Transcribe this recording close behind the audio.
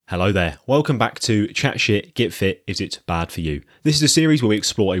Hello there. Welcome back to Chat Shit, Get Fit, Is It Bad For You? This is a series where we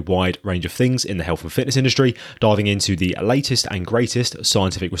explore a wide range of things in the health and fitness industry, diving into the latest and greatest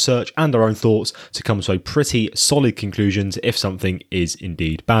scientific research and our own thoughts to come to a pretty solid conclusions if something is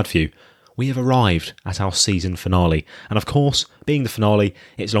indeed bad for you. We have arrived at our season finale, and of course, being the finale,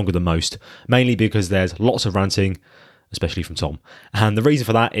 it's longer than most, mainly because there's lots of ranting, especially from Tom. And the reason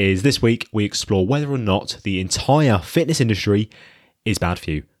for that is this week we explore whether or not the entire fitness industry is bad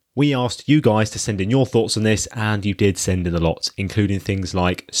for you. We asked you guys to send in your thoughts on this, and you did send in a lot, including things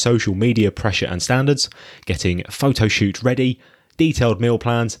like social media pressure and standards, getting photo shoot ready, detailed meal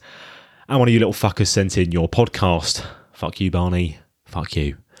plans, and one of you little fuckers sent in your podcast. Fuck you, Barney. Fuck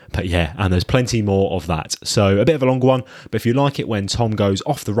you. But yeah, and there's plenty more of that. So a bit of a longer one, but if you like it when Tom goes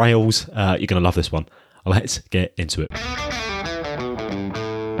off the rails, you're going to love this one. Let's get into it.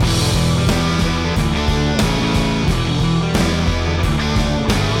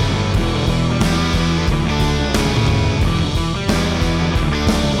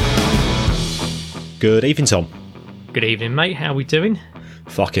 Good evening, Tom. Good evening, mate. How are we doing?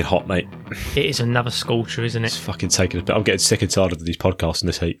 Fucking hot, mate. It is another scorcher, isn't it? It's fucking taking a bit. I'm getting sick and tired of these podcasts in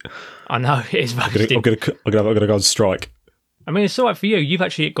this heat. I know, it is. I'm gonna go on strike. I mean, it's all right for you. You've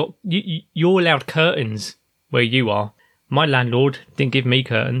actually got... You're allowed curtains where you are. My landlord didn't give me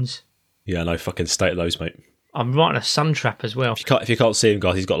curtains. Yeah, no, fucking state of those, mate. I'm right on a sun trap as well. If you can't see him,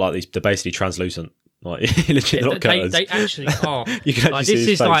 guys, he's got like these... They're basically translucent. Like, legit, not curtains. They actually are. You can actually like, see this his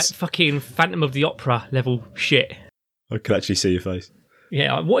is face. like fucking Phantom of the Opera level shit. I can actually see your face.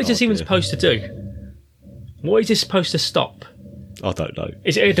 Yeah, what is this even supposed to do? What is this supposed to stop? I don't know.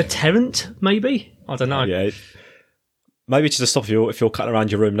 Is it a deterrent, maybe? I don't know. Yeah. Maybe it's just to stop if you're cutting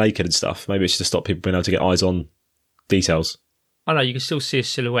around your room naked and stuff. Maybe it's just to stop people being able to get eyes on details. I know, you can still see a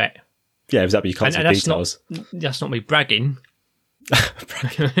silhouette. Yeah, exactly. You can't see details. That's not me bragging.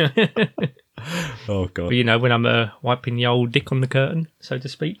 Oh, God. But, you know, when I'm wiping the old dick on the curtain, so to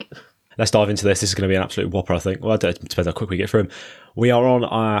speak. Let's dive into this. This is going to be an absolute whopper, I think. Well, it depends how quick we get through them. We are on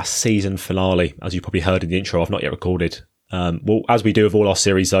our season finale. As you probably heard in the intro, I've not yet recorded. Well, as we do with all our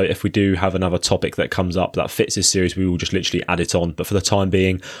series, though, if we do have another topic that comes up that fits this series, we will just literally add it on. But for the time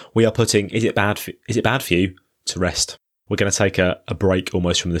being, we are putting Is It Bad For You to rest. We're going to take a break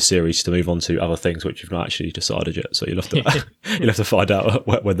almost from the series to move on to other things, which you've not actually decided yet. So you'll have to you'll have to find out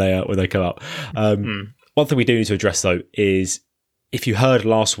when they come out. One thing we do need to address, though, is if you heard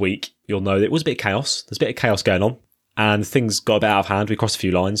last week, you'll know that it was a bit of chaos. There's a bit of chaos going on, and things got a bit out of hand. We crossed a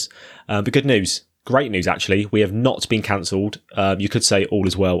few lines. But good news, great news, actually. We have not been cancelled. You could say all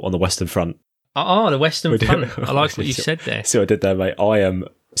is well on the Western Front. Oh, the Western Front. I like what you said there. See what I did there, mate? I am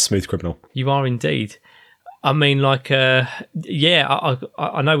a smooth criminal. You are indeed. I mean, like, I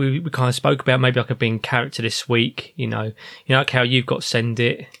know we kind of spoke about maybe I could be in character this week, you know, like how you've got Send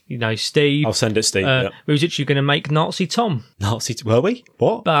It, you know, Steve. I'll send it, Steve. Yeah. We was literally going to make Nazi Tom. Were we?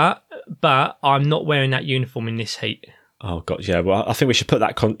 What? But I'm not wearing that uniform in this heat. Oh, God, yeah. Well, I think we should put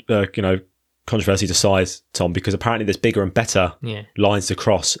that, controversy to side, Tom, because apparently there's bigger and better lines to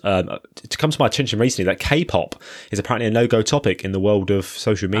cross. To come to my attention recently, that K-pop is apparently a no-go topic in the world of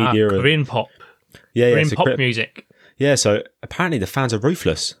social media. Korean pop. Yeah, Korean pop music. Yeah, so apparently the fans are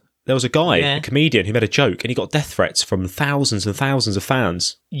ruthless. There was a guy, a comedian, who made a joke and he got death threats from thousands and thousands of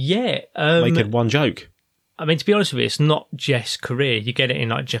fans. Yeah. Making one joke. I mean, to be honest with you, it's not just Korea. You get it in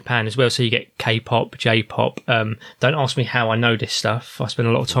like Japan as well. So you get K-pop, J-pop. Don't ask me how I know this stuff. I spend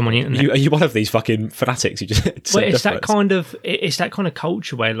a lot of time on the internet. Are you one of these fucking fanatics? You just well, it's that kind of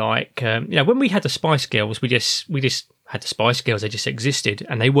culture where, like, when we had the Spice Girls, we just had the Spice Girls. They just existed,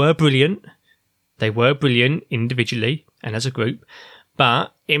 and they were brilliant. They were brilliant individually and as a group.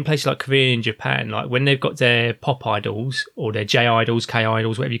 But in places like Korea and Japan, like when they've got their pop idols or their J idols, K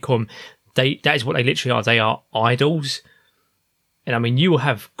idols, whatever you call them, that is what they literally are. They are idols. And I mean, you will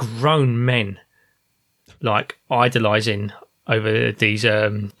have grown men like idolising over these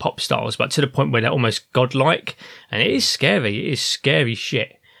pop stars, but to the point where they're almost godlike. And it is scary. It is scary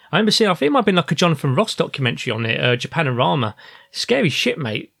shit. I remember seeing, I think it might have been like a Jonathan Ross documentary on it, Japanorama. Scary shit,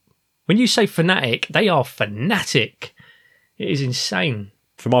 mate. When you say fanatic, they are fanatic. It is insane.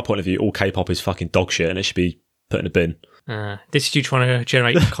 From my point of view, all K-pop is fucking dog shit and it should be put in a bin. This is you trying to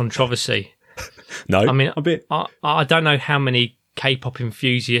generate controversy. No, I mean, I don't know how many K-pop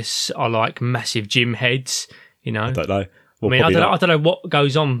enthusiasts are like massive gym heads, you know. I don't know. Well, I don't know what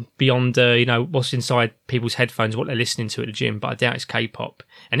goes on beyond, what's inside people's headphones, what they're listening to at the gym, but I doubt it's K-pop.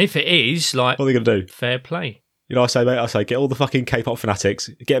 And if it is, like, what are they going to do? Fair play. You know what I say, get all the fucking K-pop fanatics,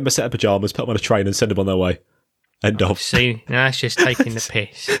 get them a set of pyjamas, put them on a train and send them on their way. End of. See, now that's just taking the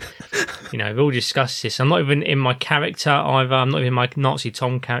piss. You know, we've all discussed this. I'm not even in my character either. I'm not even my Nazi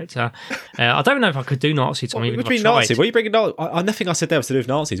Tom character. I don't know if I could do Nazi Tom. Even What if do I you mean tried. Nazi? What are you bringing? Nothing I said there was to do with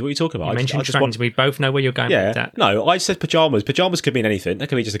Nazis. What are you talking about? You mentioned trans. We both know where you're going with that. No, I said pajamas. Pajamas could mean anything. That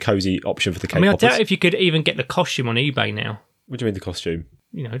could be just a cozy option for the K-poppers. I doubt if you could even get the costume on eBay now. What do you mean the costume?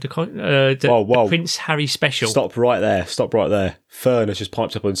 You know, the Prince Harry special. Stop right there. Fern has just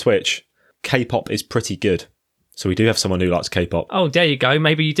piped up on Twitch. K-pop is pretty good. So we do have someone who likes K-pop. Oh, there you go.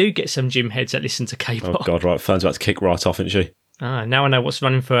 Maybe you do get some gym heads that listen to K-pop. Oh, God, right. Fern's about to kick right off, isn't she? Now I know what's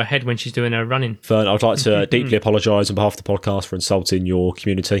running for her head when she's doing her running. Fern, I'd like to deeply apologise on behalf of the podcast for insulting your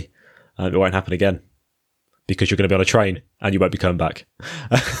community. It won't happen again because you're going to be on a train and you won't be coming back.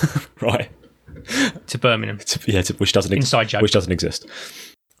 Right. To Birmingham. Which doesn't Inside joke. Which doesn't exist.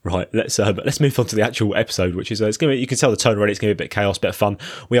 Right, let's move on to the actual episode, which is you can tell the tone already. It's going to be a bit chaos, bit of fun.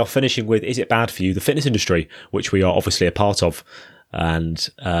 We are finishing with "Is it bad for you?" The fitness industry, which we are obviously a part of, and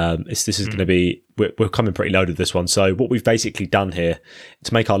this is going to be we're coming pretty loaded with this one. So what we've basically done here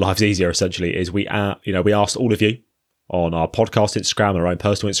to make our lives easier, essentially, is we asked all of you on our podcast Instagram and our own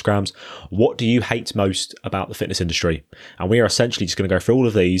personal Instagrams, what do you hate most about the fitness industry? And we are essentially just going to go through all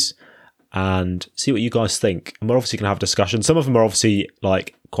of these and see what you guys think. And we're obviously going to have a discussion. Some of them are obviously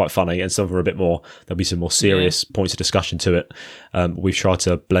like quite funny and some of them are a bit more, there'll be some more serious points of discussion to it. We've tried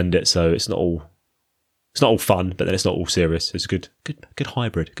to blend it so it's not all fun, but then it's not all serious. It's a good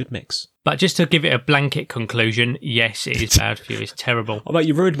hybrid, good mix. But just to give it a blanket conclusion, yes, it is bad for you. It's terrible. Oh, mate,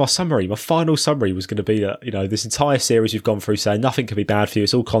 you ruined my summary. My final summary was going to be that, this entire series you've gone through saying nothing can be bad for you.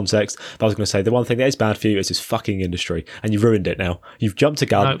 It's all context. But I was going to say the one thing that is bad for you is this fucking industry. And you've ruined it now. You've jumped a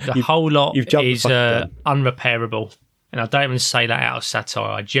gun. No, the whole lot is unrepairable. And I don't even say that out of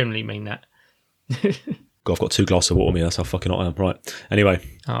satire. I generally mean that. God, I've got 2 glasses of water on me. That's how fucking hot I am. Right. Anyway.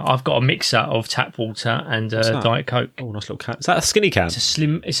 I've got a mixer of tap water and Diet Coke. Oh, nice little can. Is that a skinny can? It's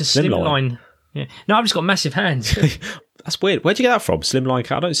a slim line. Yeah. No, I've just got massive hands. That's weird. Where'd you get that from? Slimline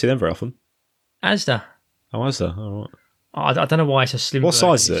can? I don't see them very often. Asda. Oh, Asda. Oh, right. I don't know why it's a slim. What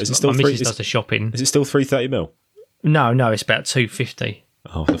size is it? Is it still my missus does the shopping. Is it still 330ml? No, it's about 250.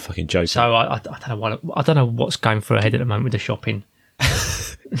 Oh, the fucking joke. So I don't know what's going through her head at the moment with the shopping.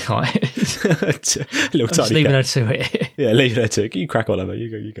 Like, little I'm just leaving her to it. Yeah, leaving her to it. You crack on, Emma.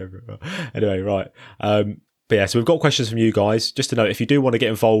 You go for it. Anyway, right. But yeah, so we've got questions from you guys. Just to note, if you do want to get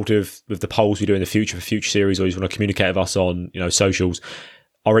involved with the polls we do in the future for future series, or you want to communicate with us on socials,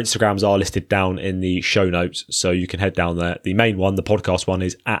 our Instagrams are listed down in the show notes, so you can head down there. The main one, the podcast one,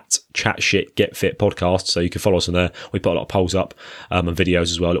 is at Chat Shit Get Fit Podcast, so you can follow us on there. We put a lot of polls up and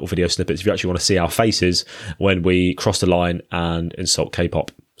videos as well, little video snippets if you actually want to see our faces when we cross the line and insult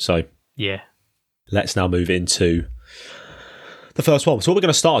K-pop. So yeah, let's now move into the first one. So what we're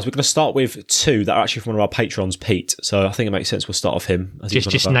going to start with 2 that are actually from one of our patrons, Pete. So I think it makes sense we'll start off him.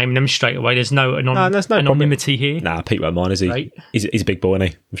 Just naming them straight away. There's no anonymity here. Nah, Pete won't mind, is he? Right. He's a big boy, isn't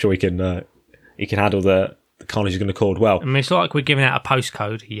he? I'm sure he can handle the carnage he's going to cause well. I mean, it's not like we're giving out a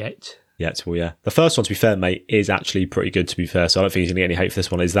postcode yet. Well, yeah. The first one, to be fair, mate, is actually pretty good, to be fair. So I don't think he's going to get any hate for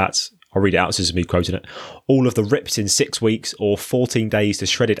this one. I'll read it out. This is me quoting it. All of the ripped in 6 weeks or 14 days to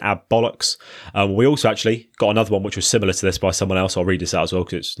shredded ab bollocks. We also actually got another one which was similar to this by someone else. I'll read this out as well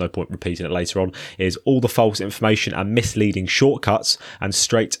because it's no point repeating it later on. Is all the false information and misleading shortcuts and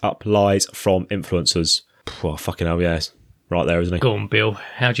straight up lies from influencers. Oh, fucking hell, yes. Right there, isn't he? Go on, Bill.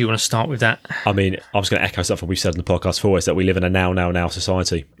 How do you want to start with that? I mean, I was going to echo something we've said in the podcast before, is that we live in a now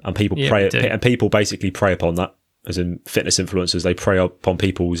society, and people people basically prey upon that. As in fitness influencers, they prey upon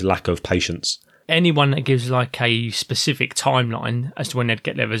people's lack of patience. Anyone that gives like a specific timeline as to when they'd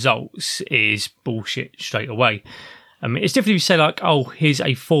get their results is bullshit straight away. I mean, it's different if you say like, oh, here's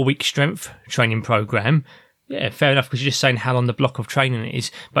a 4-week strength training program. Yeah, fair enough, because you're just saying how long the block of training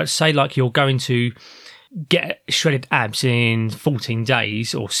is. But say like you're going to get shredded abs in 14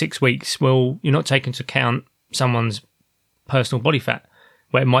 days or 6 weeks. Well, you're not taking into account someone's personal body fat,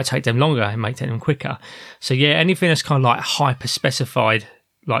 where it might take them longer, it might take them quicker. So yeah, anything that's kind of like hyper specified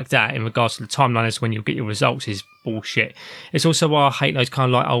like that in regards to the timeline as when you'll get your results is bullshit. It's also why I hate those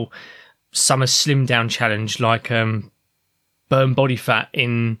kind of like summer slim down challenge, like burn body fat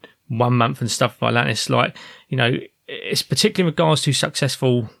in 1 month and stuff like that. It's like, it's particularly in regards to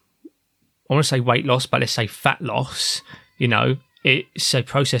successful, I want to say weight loss, but let's say fat loss. It's a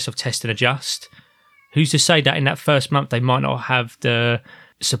process of test and adjust. Who's to say that in that first month they might not have the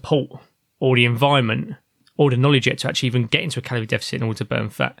support or the environment or the knowledge yet to actually even get into a calorie deficit in order to burn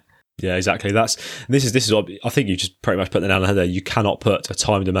fat? Yeah, exactly. This is what I think you just pretty much put the nail on the head there. You cannot put a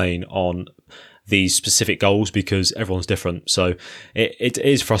time domain on these specific goals because everyone's different. So it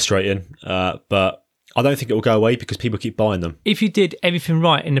is frustrating, but I don't think it will go away because people keep buying them. If you did everything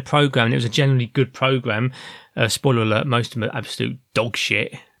right in the program, and it was a generally good program. Spoiler alert: most of them are absolute dog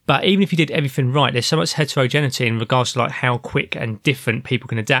shit. But even if you did everything right, there's so much heterogeneity in regards to like how quick and different people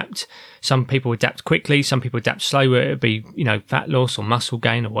can adapt. Some people adapt quickly, some people adapt slower. It'd be, fat loss or muscle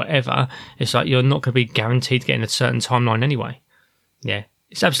gain or whatever. It's like you're not going to be guaranteed to get in a certain timeline anyway. Yeah,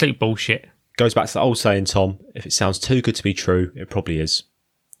 it's absolute bullshit. Goes back to the old saying, Tom, if it sounds too good to be true, it probably is.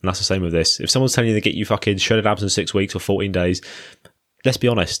 And that's the same with this. If someone's telling you to get you fucking shredded abs in 6 weeks or 14 days, let's be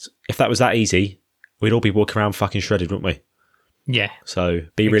honest. If that was that easy, we'd all be walking around fucking shredded, wouldn't we? Yeah. So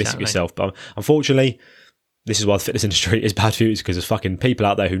be realistic with yourself. But unfortunately, this is why the fitness industry is bad for you, is because there's fucking people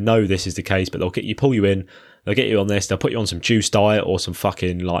out there who know this is the case, but they'll pull you in, they'll get you on this, they'll put you on some juice diet or some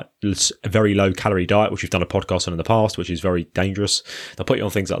fucking like a very low calorie diet, which we've done a podcast on in the past, which is very dangerous. They'll put you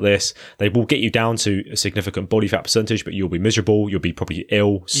on things like this. They will get you down to a significant body fat percentage, but you'll be miserable, you'll be probably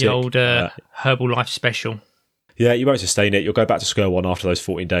ill, sick. The old Herbalife special. Yeah, you won't sustain it. You'll go back to square one after those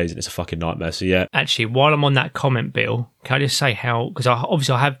 14 days and it's a fucking nightmare. So, yeah. Actually, while I'm on that comment, Bill, can I just say how, because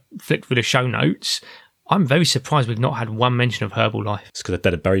I have flicked through the show notes, I'm very surprised we've not had one mention of Herbalife. It's because they're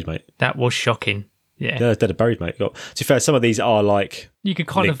dead and buried, mate. That was shocking. Yeah, they're dead and buried, mate. To be fair, some of these are like... You could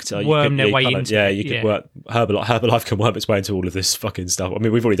kind of worm their way into it. Yeah, you could work... Herbalife can worm its way into all of this fucking stuff. I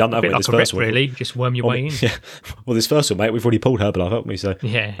mean, we've already done that with this first one. Really, just worm your way in. Yeah. Well, this first one, mate, we've already pulled Herbalife, haven't we? So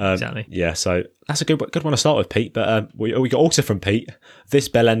yeah, exactly. Yeah, so that's a good one to start with, Pete. But we got also from Pete, this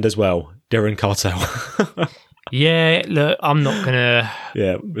bell end as well, Darren Cartel. Yeah, look, I'm not going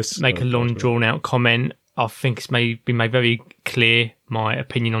to make a long, drawn-out comment. I think it's been made very clear my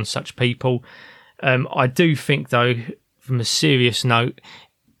opinion on such people. I do think, though, from a serious note,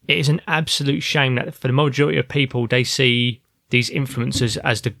 it is an absolute shame that for the majority of people, they see these influencers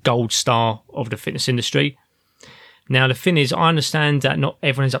as the gold star of the fitness industry. Now, the thing is, I understand that not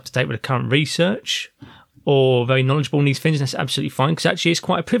everyone is up to date with the current research or very knowledgeable in these things, and that's absolutely fine, because actually it's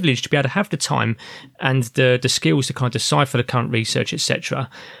quite a privilege to be able to have the time and the skills to kind of decipher the current research, etc.,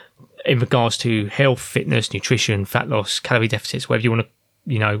 in regards to health, fitness, nutrition, fat loss, calorie deficits, whatever you want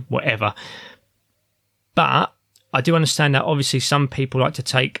to, whatever. But I do understand that obviously some people like to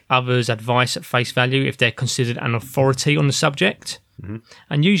take others' advice at face value if they're considered an authority on the subject. Mm-hmm.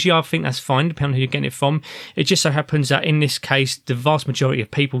 And usually I think that's fine, depending on who you're getting it from. It just so happens that in this case, the vast majority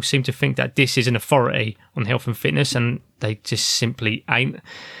of people seem to think that this is an authority on health and fitness, and they just simply ain't.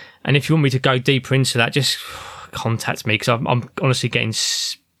 And if you want me to go deeper into that, just contact me, because I'm honestly getting,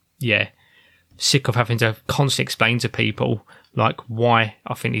 sick of having to constantly explain to people like why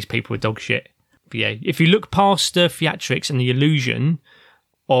I think these people are dog shit. But yeah, if you look past the theatrics and the illusion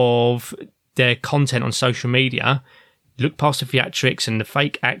of their content on social media, look past the theatrics and the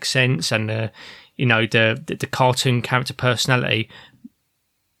fake accents and the cartoon character personality,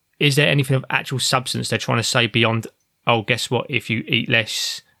 is there anything of actual substance they're trying to say beyond, oh, guess what, if you eat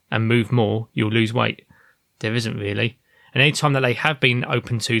less and move more, you'll lose weight? There isn't really. And any time that they have been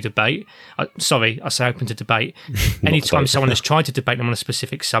open to debate, I say open to debate, anytime someone has tried to debate them on a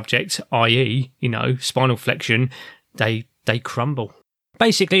specific subject, i.e., spinal flexion, they crumble.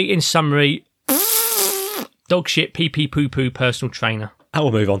 Basically, in summary, dog shit, pee-pee, poo-poo, personal trainer. And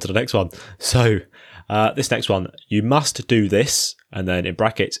we'll move on to the next one. So, this next one, you must do this, and then in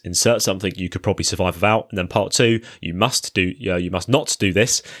brackets, insert something you could probably survive without. And then part 2, you must not do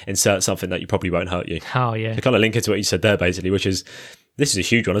this, insert something that you probably won't hurt you. Oh, yeah. To kind of link into what you said there, basically, which is, this is a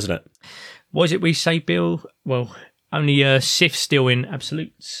huge one, isn't it? What is it we say, Bill? Well, only Sif still in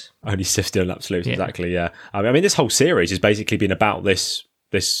absolutes. Only Sif still in absolutes, yeah. Exactly, yeah. I mean, this whole series has basically been about this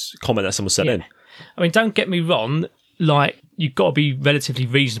comment that someone sent in. I mean, don't get me wrong, like, you've got to be relatively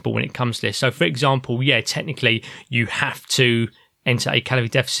reasonable when it comes to this. So, for example, technically, you have to enter a calorie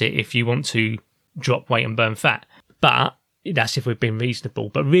deficit if you want to drop weight and burn fat. But that's if we've been reasonable.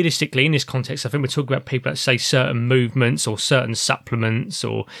 But realistically, in this context, I think we're talking about people that say certain movements or certain supplements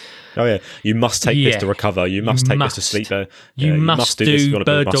or... Oh, yeah. You must take this to recover. You must take this to sleep. You must do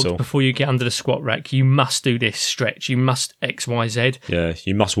bird dogs before you get under the squat rack. You must do this stretch. You must X, Y, Z. Yeah,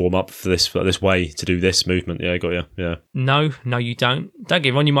 you must warm up for this way to do this movement. Yeah, got you. Yeah. No, you don't. Don't get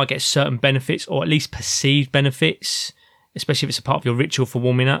me wrong. You might get certain benefits, or at least perceived benefits, especially if it's a part of your ritual for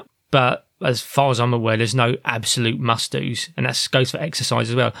warming up. But as far as I'm aware, there's no absolute must-dos, and that goes for exercise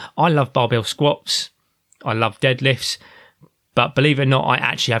as well. I love barbell squats. I love deadlifts. But believe it or not, I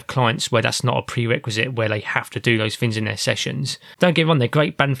actually have clients where that's not a prerequisite, where they have to do those things in their sessions. Don't get me wrong, they're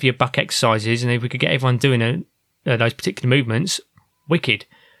great bang for your buck exercises, and if we could get everyone doing those particular movements, wicked,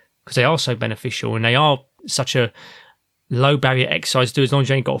 because they are so beneficial, and they are such a low barrier exercise to do as long as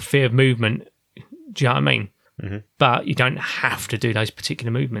you ain't got a fear of movement. Do you know what I mean? but you don't have to do those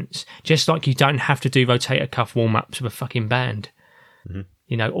particular movements. Just like you don't have to do rotator cuff warm-ups with a fucking band.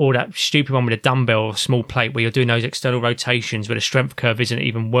 You know, or that stupid one with a dumbbell or a small plate where you're doing those external rotations where the strength curve isn't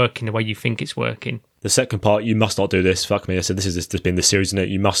even working the way you think it's working. The second part, you must not do this. Fuck me. I said this has been the series, isn't it?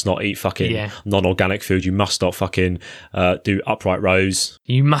 You must not eat fucking non-organic food. You must not fucking do upright rows.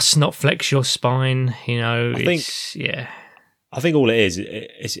 You must not flex your spine. You know, I think all it is,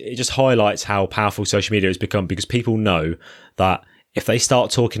 it just highlights how powerful social media has become, because people know that if they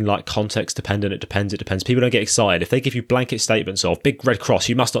start talking like context dependent, it depends, people don't get excited. If they give you blanket statements of big red cross,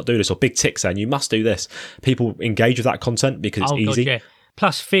 you must not do this, or big tick saying you must do this, people engage with that content because it's easy. God, yeah.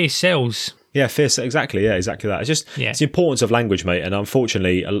 Plus fear sells. Yeah, fear, exactly. Yeah, exactly that. It's just it's the importance of language, mate. And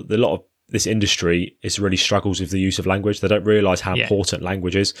unfortunately, a lot of this industry really struggles with the use of language. They don't realise how important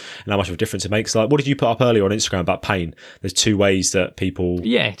language is and how much of a difference it makes. Like, what did you put up earlier on Instagram about pain? There's two ways that people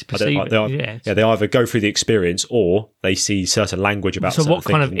to perceive they either go through the experience or they see certain language about. So what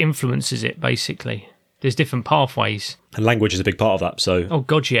kind of influences it? Basically, there's different pathways, and language is a big part of that. So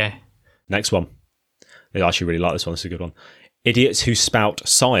next one, I actually really like this one. This is a good one. Idiots who spout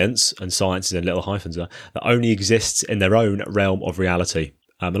science, and science is in little hyphens there, that only exists in their own realm of reality.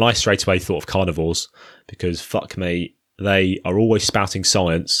 And I straight away thought of carnivores, because fuck me, they are always spouting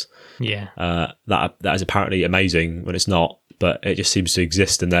science. Yeah. That is apparently amazing when it's not, but it just seems to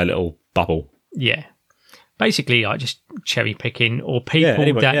exist in their little bubble. Yeah. Basically, like just cherry picking, or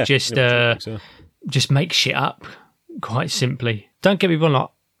people just make shit up, quite simply. Don't get me wrong, like,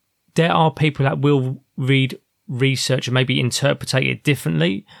 there are people that will read research and maybe interpret it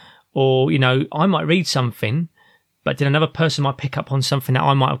differently, or, you know, I might read something, but then another person might pick up on something that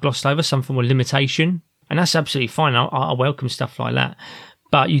I might have glossed over, something with limitation, and that's absolutely fine. I welcome stuff like that.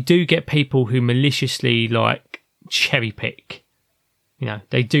 But you do get people who maliciously, like, cherry pick. You know,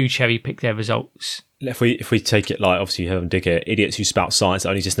 they do cherry pick their results. If we take it like, obviously you have them dig it, idiots who spout science that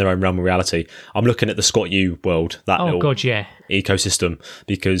only exist in their own realm of reality. I'm looking at the Scott U world, that little ecosystem,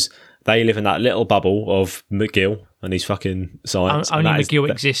 because they live in that little bubble of McGill and his fucking science. Only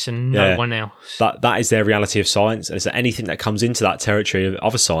McGill exists and no one else. That is their reality of science. And is there anything that comes into that territory of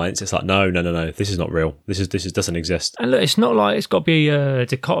other science? It's like, no, this is not real. This doesn't exist. And look, it's not like it's got to be a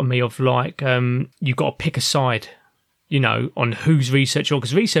dichotomy of like, you've got to pick a side, you know, on whose research,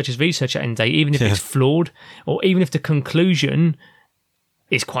 because research is research at the end of the day, even if it's flawed, or even if the conclusion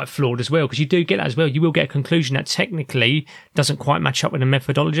is quite flawed as well, because you do get that as well. You will get a conclusion that technically doesn't quite match up with the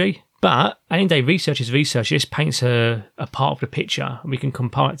methodology. But at the end of the day, research is research. It just paints a part of the picture, and we can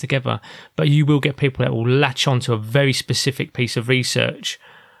compile it together. But you will get people that will latch onto a very specific piece of research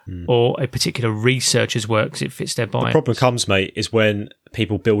or a particular researcher's work because it fits their bias. The problem comes, mate, is when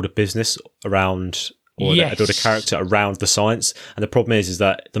people build a business around, or they build a character around the science. And the problem is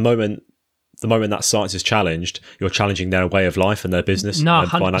that the moment that science is challenged, you're challenging their way of life and their business. No,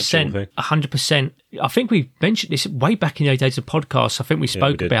 100%. 100%. I think we mentioned this way back in the days of podcasts. I think we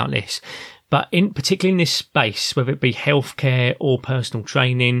spoke about this. But particularly in this space, whether it be healthcare or personal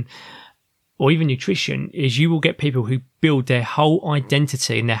training or even nutrition, is you will get people who build their whole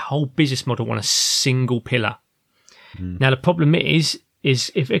identity and their whole business model on a single pillar. Now, the problem is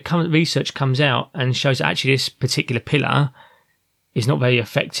if research comes out and shows that actually this particular pillar is not very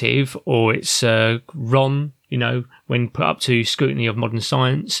effective, or it's wrong, you know, when put up to scrutiny of modern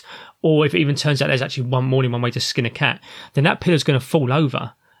science, or if it even turns out there's actually one way to skin a cat, then that pillar's going to fall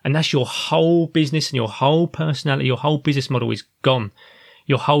over. And that's your whole business and your whole personality, your whole business model is gone.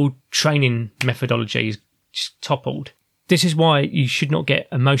 Your whole training methodology is just toppled. This is why you should not get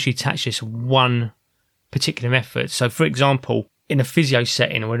emotionally attached to this one particular method. So, for example, in a physio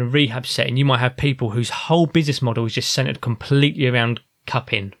setting or in a rehab setting, you might have people whose whole business model is just centered completely around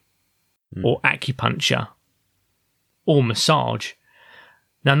cupping or acupuncture or massage.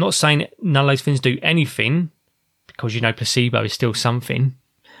 Now, I'm not saying none of those things do anything, because, you know, placebo is still something.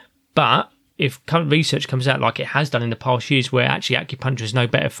 But if current research comes out like it has done in the past years, where actually acupuncture is no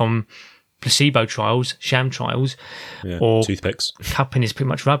better from placebo trials, sham trials, or toothpicks, cupping is pretty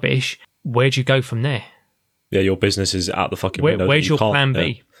much rubbish, where do you go from there? Yeah, your business is out the fucking window. Where's your plan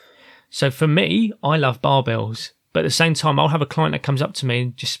B? So for me, I love barbells. But at the same time, I'll have a client that comes up to me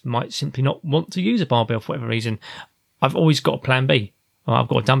and just might simply not want to use a barbell for whatever reason. I've always got a plan B. Oh, I've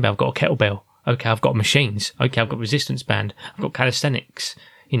got a dumbbell, I've got a kettlebell. Okay, I've got machines. Okay, I've got resistance band. I've got calisthenics.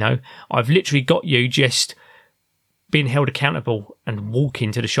 You know, I've literally got you just being held accountable and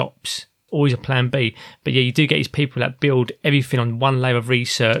walking to the shops. Always a plan B. But yeah, you do get these people that build everything on one layer of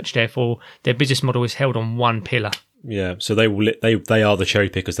research, therefore their business model is held on one pillar. Yeah, so they will. They are the cherry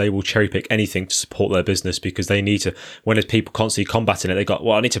pickers. They will cherry pick anything to support their business because they need to. When there's people constantly combating it, they got,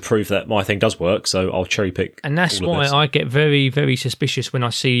 well, I need to prove that my thing does work, so I'll cherry pick. And that's why I get very, very suspicious when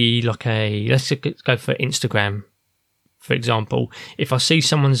I see like let's go for Instagram, for example. If I see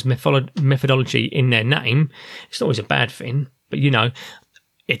someone's methodology in their name, it's not always a bad thing, but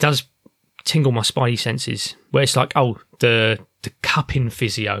it does tingle my spidey senses. Where it's like, oh, the cupping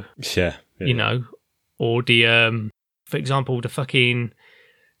physio, yeah. Or the, for example, the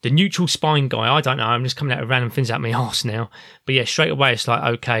neutral spine guy. I don't know. I'm just coming out with random things out my arse now. But yeah, straight away it's like,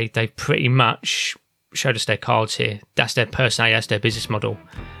 okay, they've pretty much showed us their cards here. That's their personality. That's their business model.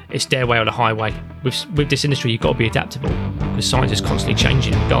 It's their way or the highway. With this industry, you've got to be adaptable because science is constantly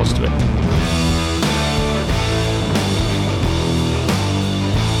changing in regards to it.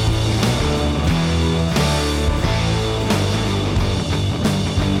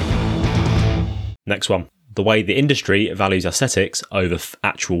 Next one. The way the industry values aesthetics over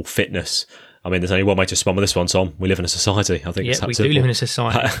actual fitness. I mean, there's only one way to respond with this one, Tom. We live in a society. I think it's that we simple. do live in a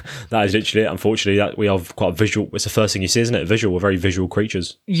society. That is literally it. Unfortunately, that we are quite a visual. It's the first thing you see, isn't it? Visual. We're very visual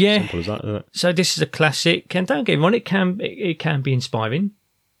creatures. Yeah. Simple as that, isn't it? So this is a classic, and don't get me wrong, it can be inspiring.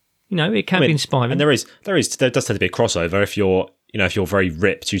 It can be inspiring. And there does tend to be a crossover. If you're very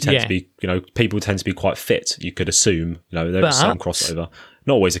ripped, you tend to be, people tend to be quite fit. You could assume, there's some crossover.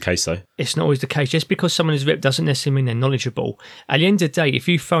 Not always the case, though. It's not always the case. Just because someone is ripped doesn't necessarily mean they're knowledgeable. At the end of the day, if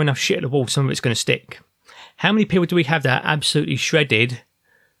you throw enough shit at the wall, some of it's going to stick. How many people do we have that are absolutely shredded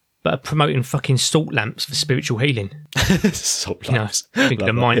but are promoting fucking salt lamps for spiritual healing? Salt lamps. Think of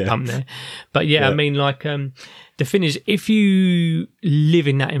the mind pump there. But yeah, I mean, like, the thing is, if you live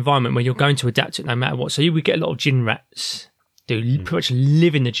in that environment where you're going to adapt it no matter what, so you would get a lot of gym rats do pretty much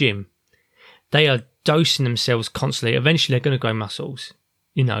live in the gym. They are dosing themselves constantly. Eventually, they're going to grow muscles.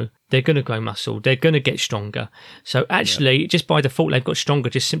 They're going to grow muscle. They're going to get stronger. So actually, just by default, they've got stronger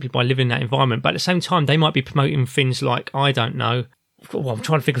just simply by living in that environment. But at the same time, they might be promoting things like, I don't know, well, I'm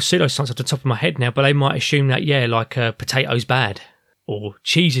trying to think of pseudoscience off the top of my head now, but they might assume that, potato's bad or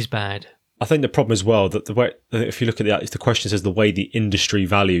cheese is bad. I think the problem as well, that the way, if you look at the question says the way the industry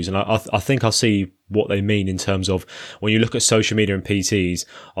values, and I think I see what they mean in terms of when you look at social media and PTs,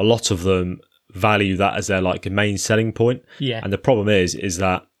 a lot of them value that as their like main selling point. Yeah. And the problem is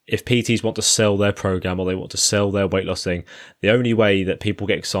that if PTs want to sell their program or they want to sell their weight loss thing, the only way that people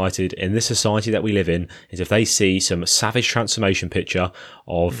get excited in this society that we live in is if they see some savage transformation picture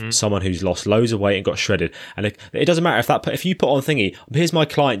of someone who's lost loads of weight and got shredded. And it doesn't matter if you put on thingy, here's my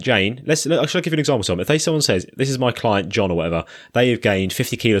client Jane. Should I give you an example, Tom? If someone says, this is my client John or whatever, they have gained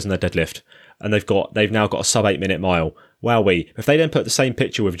 50 kilos in their deadlift and they've now got a sub 8 minute mile. Wowee. If they then put the same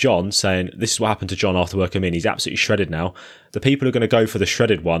picture with John saying, this is what happened to John after working in, he's absolutely shredded now, the people are going to go for the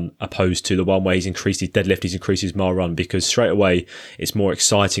shredded one opposed to the one where he's increased his deadlift, he's increased his mile run, because straight away it's more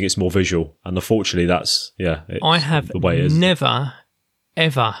exciting, it's more visual. And unfortunately that's, I have the way it is. Never,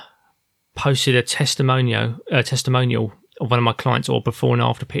 ever posted a testimonial of one of my clients or before and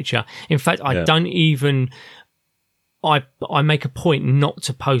after picture. In fact, I don't even... I make a point not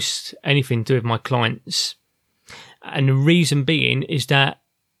to post anything to do with my clients. And the reason being is that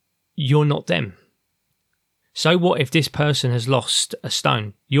you're not them. So what if this person has lost a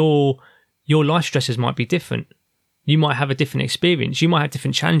stone? Your life stresses might be different. You might have a different experience. You might have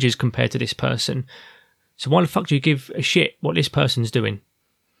different challenges compared to this person. So why the fuck do you give a shit what this person's doing?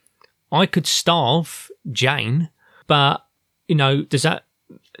 I could starve Jane, but, does that...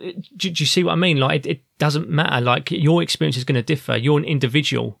 Do you see what I mean? Like, it doesn't matter. Like, your experience is going to differ. You're an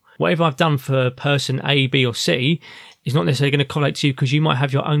individual. Whatever I've done for person A, B, or C is not necessarily going to correlate to you because you might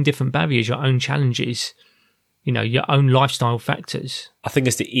have your own different barriers, your own challenges, your own lifestyle factors. I think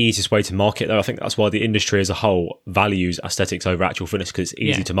it's the easiest way to market, though. I think that's why the industry as a whole values aesthetics over actual fitness, because it's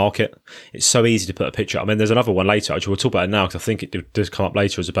easy to market. It's so easy to put a picture. I mean, there's another one later. Actually, we'll talk about it now because I think it does come up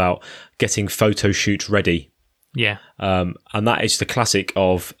later. It's about getting photo shoots ready. Yeah. And that is the classic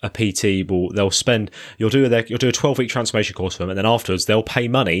of a PT. You'll do a 12-week transformation course for them, and then afterwards they'll pay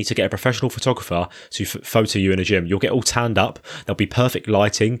money to get a professional photographer to photo you in a gym. You'll get all tanned up. There'll be perfect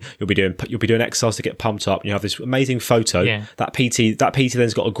lighting. You'll be doing exercise to get pumped up. And you have this amazing photo. Yeah. That PT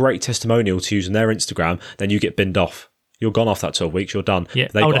then's got a great testimonial to use on their Instagram. Then you get binned off. You're gone off that 12 weeks. You're done. Yeah.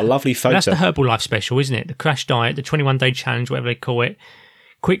 They've got a lovely photo. That's the Herbalife special, isn't it? The crash diet, the 21-day challenge, whatever they call it.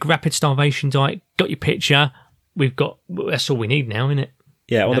 Quick, rapid starvation diet. Got your picture. That's all we need now, isn't it?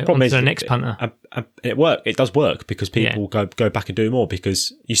 Yeah, well, the problem is the next punter. It does work because people go back and do more,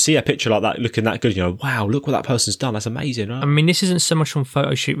 because you see a picture like that looking that good, you know, wow, look what that person's done. That's amazing. Right? I mean, this isn't so much on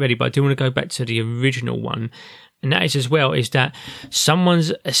Photo Shoot Ready, but I do want to go back to the original one. And that is as well, is that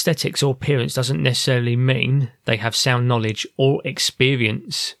someone's aesthetics or appearance doesn't necessarily mean they have sound knowledge or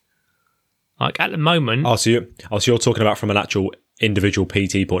experience. Like at the moment... So you're talking about from an actual individual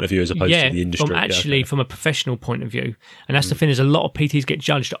PT point of view as opposed to the industry. From a professional point of view. And that's the thing, is a lot of PTs get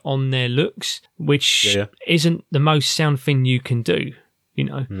judged on their looks, which isn't the most sound thing you can do, you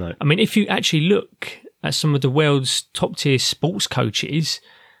know. No. I mean, if you actually look at some of the world's top tier sports coaches,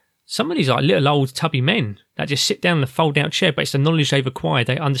 some of these are little old tubby men that just sit down in a fold out chair, but it's the knowledge they've acquired.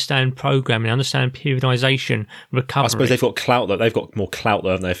 They understand programming, understand periodization, recovery. I suppose they've got clout, though. They've got more clout,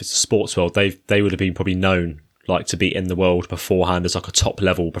 though, haven't they? If it's a sports world, they would have been probably known like to be in the world beforehand as like a top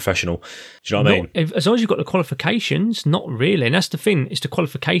level professional. Do you know what I mean? As long as you've got the qualifications, not really. And that's the thing, it's the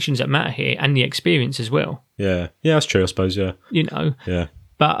qualifications that matter here, and the experience as well. Yeah, that's true, I suppose, yeah. You know? Yeah.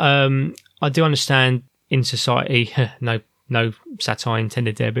 But I do understand in society, no satire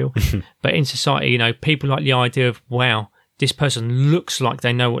intended there, Bill, but in society, you know, people like the idea of, wow, this person looks like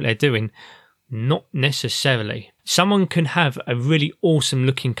they know what they're doing. Not necessarily. Someone can have a really awesome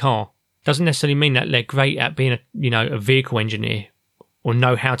looking car. Doesn't necessarily mean that they're great at being a vehicle engineer or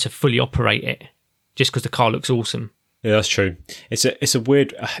know how to fully operate it just because the car looks awesome. Yeah, that's true. It's a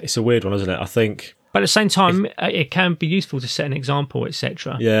weird one, isn't it? I think. But at the same time, it can be useful to set an example,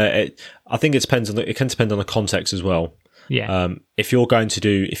 etc. Yeah, I think it can depend on the context as well. Yeah. If your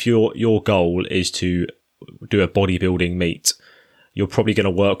goal is to do a bodybuilding meet, you're probably going to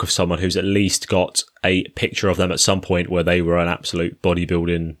work with someone who's at least got a picture of them at some point where they were an absolute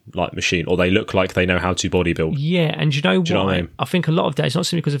bodybuilding like machine, or they look like they know how to bodybuild. Yeah, and do you know what I mean? I think a lot of that is not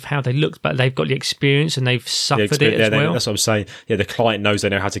simply because of how they look, but they've got the experience and they've suffered it as well. That's what I'm saying. Yeah, the client knows they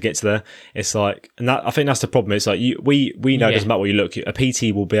know how to get to there. It's like, and I think that's the problem. It's like we know it doesn't matter what you look. A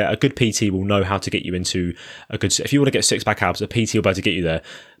good PT will know how to get you into a good. If you want to get 6-pack abs, a PT will be able to get you there.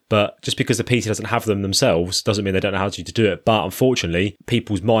 But just because the PT doesn't have them themselves doesn't mean they don't know how to do it. But unfortunately,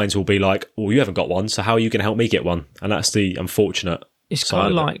 people's minds will be like, well, you haven't got one, so how are you going to help me get one? And that's the unfortunate It's kind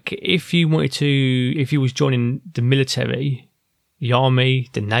of like if you was joining the military, the army,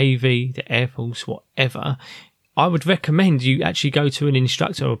 the navy, the air force, whatever, I would recommend you actually go to an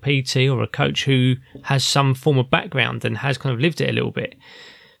instructor or a PT or a coach who has some form of background and has kind of lived it a little bit.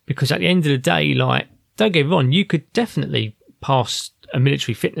 Because at the end of the day, like, don't get me wrong, you could definitely pass a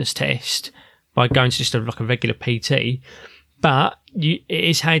military fitness test by going to just a regular PT, but it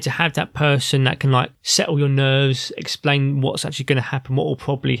is hard to have that person that can like settle your nerves, explain what's actually going to happen, what will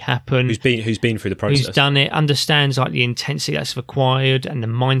probably happen, who's been through the process, who's done it, understands like the intensity that's required and the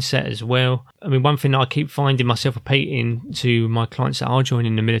mindset as well. I mean, one thing that I keep finding myself repeating to my clients that are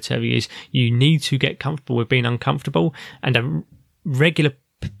joining the military is you need to get comfortable with being uncomfortable, and a regular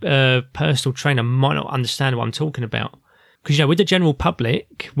personal trainer might not understand what I'm talking about. Because, you know, with the general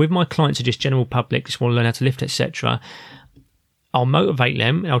public, with my clients who are just general public, just want to learn how to lift, etc., I'll motivate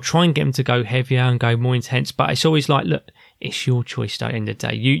them and I'll try and get them to go heavier and go more intense. But it's always like, look, it's your choice at the end of the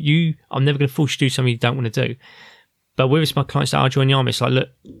day. I'm never going to force you to do something you don't want to do. But with my clients that are joining the army, it's like, look,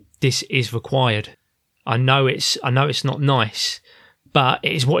 this is required. I know it's not nice, but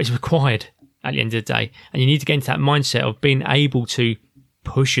it is what is required at the end of the day. And you need to get into that mindset of being able to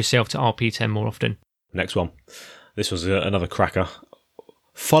push yourself to RP10 more often. Next one. This was another cracker.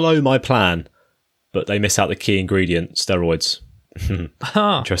 Follow my plan, but they miss out the key ingredient, steroids.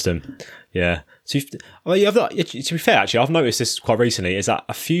 Interesting. Yeah. So to be fair, actually, I've noticed this quite recently, is that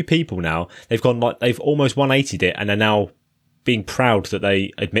a few people now, they've almost 180'd it, and they're now being proud that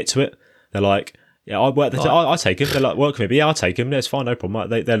they admit to it. They're like, yeah, I take him. They're like, work with me, but yeah, I'll take him. It's fine, no problem.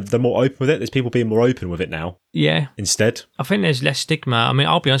 They're more open with it. There's people being more open with it now. Yeah. Instead. I think there's less stigma. I mean,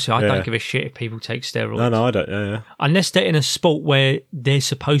 I'll be honest with you, I don't give a shit if people take steroids. No, I don't. Yeah. Unless they're in a sport where they're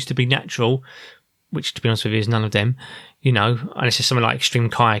supposed to be natural, which, to be honest with you, is none of them, you know, unless it's something like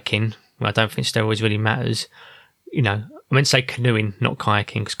extreme kayaking, where I don't think steroids really matters. You know, I meant to say canoeing, not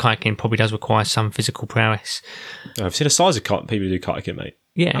kayaking, because kayaking probably does require some physical prowess. I've seen the size of people who do kayaking, mate.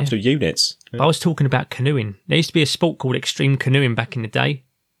 Yeah. Absolute units. Yeah. But I was talking about canoeing. There used to be a sport called extreme canoeing back in the day.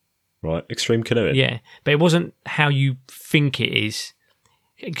 Right, extreme canoeing. Yeah, but it wasn't how you think it is.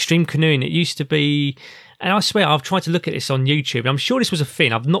 Extreme canoeing, it used to be, and I swear I've tried to look at this on YouTube. I'm sure this was a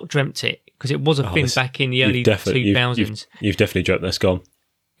thing. I've not dreamt it, because it was a thing back in the early 2000s. You've definitely dreamt this. Go on.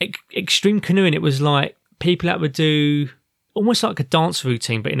 Extreme canoeing, it was like people that would do almost like a dance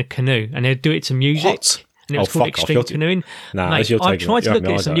routine, but in a canoe, and they'd do it to music. What? And it was called Extreme Canoeing. Mate, I've tried to look at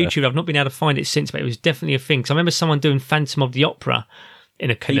this on YouTube. I've not been able to find it since, but it was definitely a thing. Because I remember someone doing Phantom of the Opera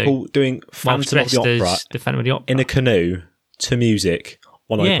in a canoe. People doing Phantom of the Opera the Phantom of the Opera in a canoe to music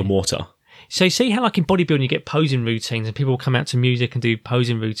on open water. So you see how like in bodybuilding you get posing routines and people will come out to music and do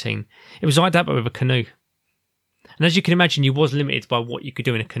posing routine. It was like that but with a canoe. And as you can imagine, you was limited by what you could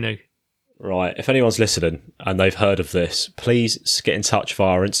do in a canoe. Right. If anyone's listening and they've heard of this, please get in touch via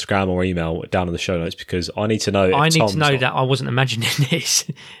our Instagram or email down in the show notes, because I need to know. That I wasn't imagining this.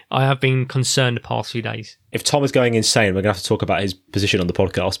 I have been concerned the past few days. If Tom is going insane, we're going to have to talk about his position on the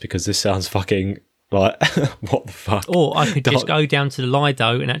podcast, because this sounds fucking like, what the fuck? Or I could just go down to the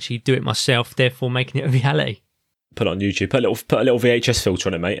Lido and actually do it myself, therefore making it a reality. Put it on YouTube. Put a little VHS filter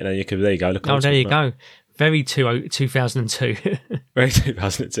on it, mate, and then there you go. Look. Oh, there you go. Very 2002. Very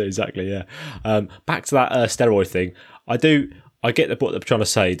 2002, exactly, yeah. Back to that steroid thing. I get what they're trying to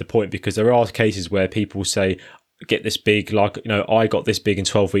say, the point, because there are cases where people say, get this big, like, I got this big in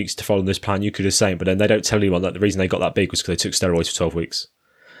 12 weeks to follow this plan, you could do the same, but then they don't tell anyone that the reason they got that big was because they took steroids for 12 weeks.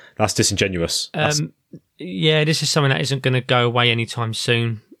 That's disingenuous. Yeah, this is something that isn't going to go away anytime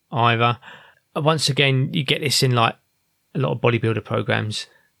soon either. Once again, you get this in like a lot of bodybuilder programs.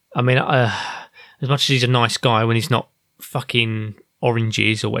 I mean, as much as he's a nice guy, when he's not fucking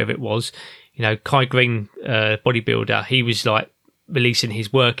oranges or whatever it was, Kai Green, bodybuilder, he was like releasing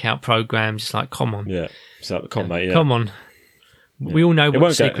his workout programs. It's like, come on. Yeah. So, come on, mate. Yeah. Come on. Yeah. We all know what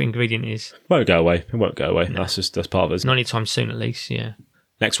the secret ingredient is. It won't go away. No. That's part of it. Not anytime soon, at least, yeah.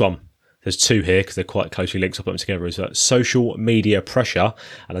 Next one. There's two here because they're quite closely linked. I'll put them together as social media pressure,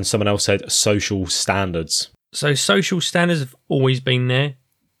 and then someone else said social standards. So social standards have always been there.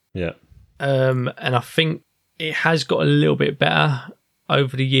 Yeah. And I think it has got a little bit better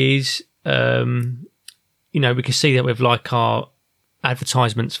over the years. We can see that with like our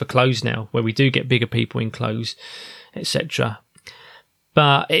advertisements for clothes now, where we do get bigger people in clothes, etc.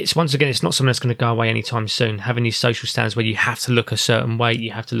 But it's once again, it's not something that's going to go away anytime soon. Having these social standards where you have to look a certain way,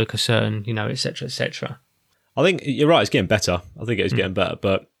 you have to look a certain, etc., etc. I think you're right. It's getting better. I think it is getting better,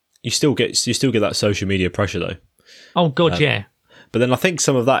 but you still get that social media pressure though. Oh God, yeah. But then I think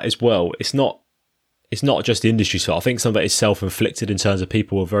some of that as well, it's not just the industry's fault. I think some of it is self-inflicted in terms of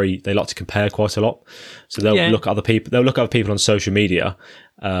people they like to compare quite a lot. So they'll look at other people on social media,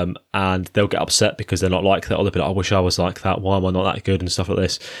 and they'll get upset because they're not like that. Or they'll be like, I wish I was like that. Why am I not that good? And stuff like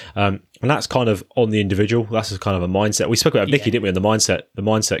this. And that's kind of on the individual. That's kind of a mindset. We spoke about Nikki, didn't we, on the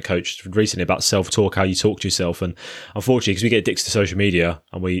mindset coach recently, about self-talk, how you talk to yourself. And unfortunately, because we get addicted to social media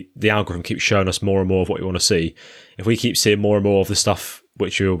and the algorithm keeps showing us more and more of what we want to see, if we keep seeing more and more of the stuff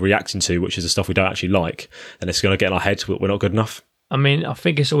which we're reacting to, which is the stuff we don't actually like, then it's going to get in our head that we're not good enough. I mean, I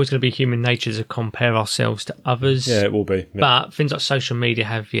think it's always going to be human nature to compare ourselves to others. Yeah, it will be. Yeah. But things like social media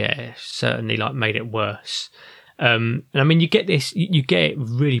have, certainly like made it worse. And I mean, you get this, you get it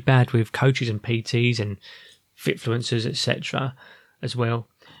really bad with coaches and PTs and fitfluencers, etc. as well.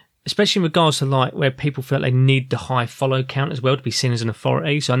 Especially in regards to like where people feel like they need the high follow count as well to be seen as an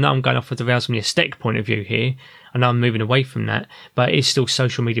authority. So I know I'm going off of the rails from the aesthetic point of view here. I know I'm moving away from that, but it is still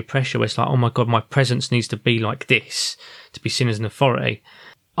social media pressure where it's like, oh my God, my presence needs to be like this to be seen as an authority.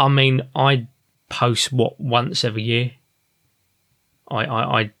 I mean, I post once every year.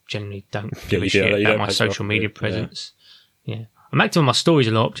 I generally don't give a shit about my social media presence. Yeah. I'm active on my stories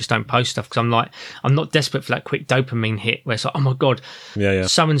a lot, just don't post stuff because I'm not desperate for that quick dopamine hit where it's like, oh my God,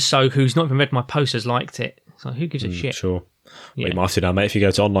 so-and-so who's not even read my post has liked it. It's like, who gives a shit? Sure. Yeah. Well, you might have to now, mate. If you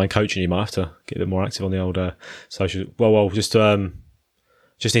go to online coaching, you might have to get a bit more active on the old social. Well, just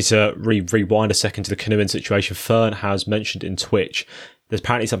need to rewind a second to the canoeing situation. Fern has mentioned in Twitch, there's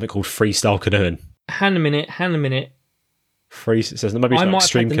apparently something called freestyle canoeing. Hang a minute. It says maybe it's I not might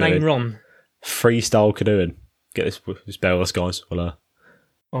extreme have had the canoeing. name wrong. Freestyle canoeing. Get this bell, us guys. Well,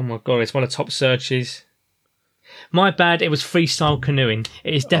 oh my God, it's one of the top searches. My bad, it was freestyle canoeing.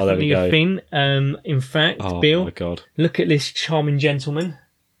 It is definitely a thing. In fact, Bill, my God. Look at this charming gentleman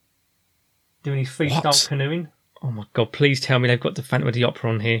doing his freestyle canoeing. Oh my God, please tell me they've got the Phantom of the Opera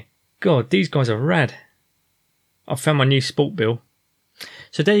on here. God, these guys are rad. I found my new sport, Bill.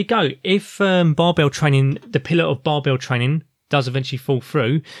 So there you go. If barbell training, the pillar of barbell training does eventually fall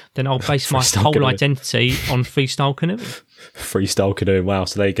through, then I'll base my whole canoeing identity on freestyle canoeing. Freestyle canoeing. Wow.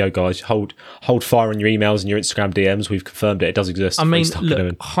 So there you go, guys. Hold fire on your emails and your Instagram DMs. We've confirmed it. It does exist. I mean,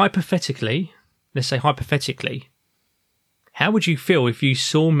 look, hypothetically, let's say hypothetically, how would you feel if you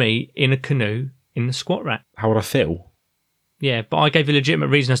saw me in a canoe in the squat rack? How would I feel? Yeah, but I gave a legitimate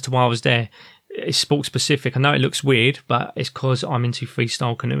reason as to why I was there. It's sport specific. I know it looks weird, but it's because I'm into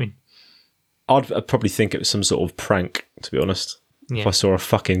freestyle canoeing. I'd probably think it was some sort of prank, to be honest. Yeah. If I saw a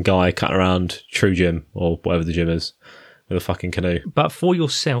fucking guy cutting around True Gym or whatever the gym is with a fucking canoe. But for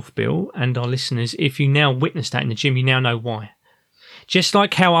yourself, Bill, and our listeners, if you now witness that in the gym, you now know why. Just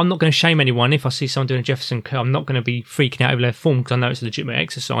like how I'm not going to shame anyone if I see someone doing a Jefferson curl, I'm not going to be freaking out over their form because I know it's a legitimate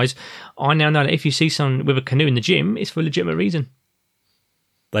exercise. I now know that if you see someone with a canoe in the gym, it's for a legitimate reason.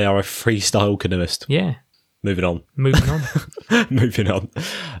 They are a freestyle canoeist. Yeah. Moving on. Moving on. Moving on.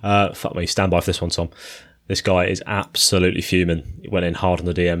 Fuck me. Stand by for this one, Tom. This guy is absolutely fuming. He went in hard on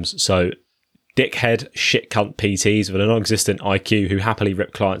the DMs. So, dickhead shit cunt PTs with a non-existent IQ who happily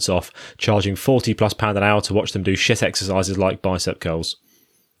rip clients off, charging £40+ an hour to watch them do shit exercises like bicep curls.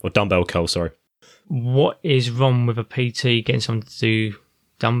 Or dumbbell curls, sorry. What is wrong with a PT getting someone to do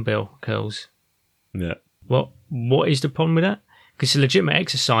dumbbell curls? Yeah. What is the problem with that? Because it's a legitimate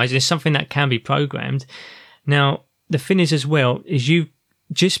exercise and it's something that can be programmed. Now, the thing is as well, is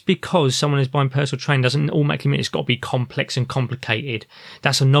just because someone is buying personal training doesn't automatically mean it's got to be complex and complicated.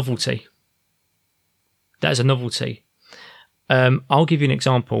 That's a novelty. That is a novelty. I'll give you an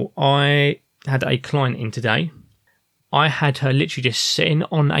example. I had a client in today. I had her literally just sitting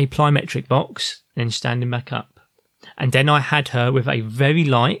on a plyometric box and standing back up. And then I had her with a very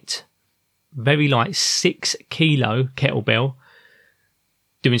light 6 kilo kettlebell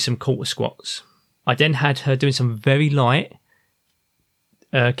doing some quarter squats. I then had her doing some very light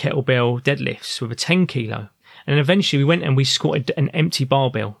kettlebell deadlifts with a 10 kilo. And eventually we went and we squatted an empty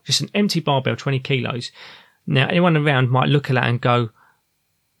barbell, just an empty barbell, 20 kilos. Now, anyone around might look at that and go,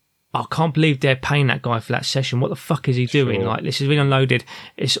 I can't believe they're paying that guy for that session. What the fuck is he doing? Sure. Like, this is really unloaded.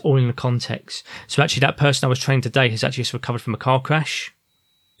 It's all in the context. So actually, that person I was training today has actually just recovered from a car crash.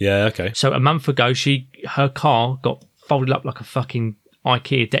 Yeah, okay. So a month ago, her car got folded up like a fucking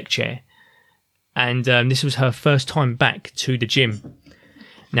IKEA deck chair. And this was her first time back to the gym.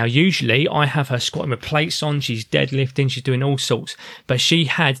 Now, usually I have her squatting with plates on, she's deadlifting, she's doing all sorts. But she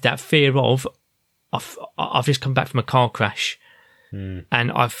had that fear of, I've just come back from a car crash. And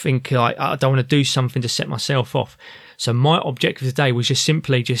I think I don't want to do something to set myself off. So my objective today was just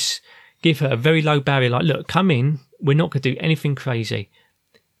simply just give her a very low barrier. Like, look, come in. We're not going to do anything crazy.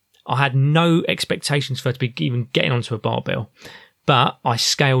 I had no expectations for her to be even getting onto a barbell. But I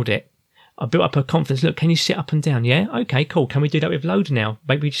scaled it. I built up her confidence. Look, can you sit up and down? Yeah? Okay, cool. Can we do that with loader now?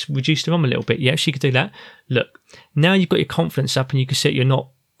 Maybe just reduce the arm a little bit. Yeah, she could do that. Look, now you've got your confidence up and you can see you're not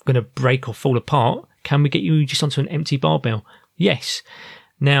going to break or fall apart. Can we get you just onto an empty barbell? Yes.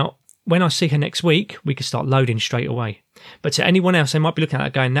 Now, when I see her next week, we can start loading straight away. But to anyone else, they might be looking at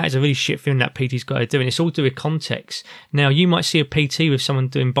that going, that is a really shit thing that PT's got to do. And it's all to do with context. Now, you might see a PT with someone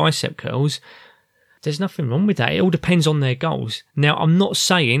doing bicep curls. There's nothing wrong with that. It all depends on their goals. Now, I'm not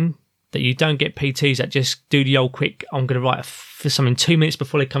saying that you don't get PTs that just do the old quick, I'm going to write for something 2 minutes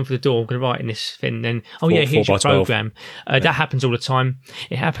before they come through the door, I'm going to write in this thing. Then, here's your program. That happens all the time.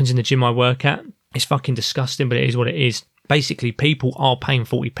 It happens in the gym I work at. It's fucking disgusting, but it is what it is. Basically, people are paying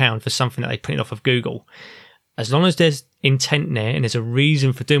 £40 for something that they printed off of Google. As long as there's intent there and there's a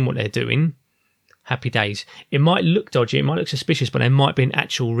reason for doing what they're doing, happy days. It might look dodgy, it might look suspicious, but there might be an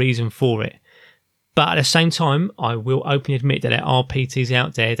actual reason for it. But at the same time, I will openly admit that there are PTs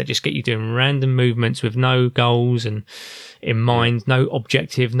out there that just get you doing random movements with no goals and in mind, no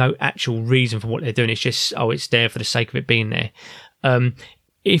objective, no actual reason for what they're doing. It's just, it's there for the sake of it being there.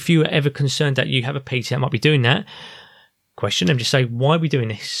 If you are ever concerned that you have a PT that might be doing that, question them, just say, why are we doing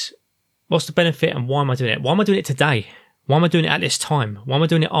this? What's the benefit and why am I doing it? Why am I doing it today? Why am I doing it at this time? Why am I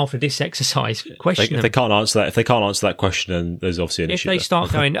doing it after this exercise? Question them. If they can't answer that question, then there's obviously an issue. If they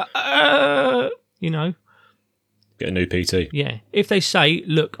start going, get a new PT. Yeah. If they say,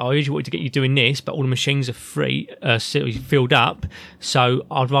 look, I usually wanted to get you doing this, but all the machines are filled up, so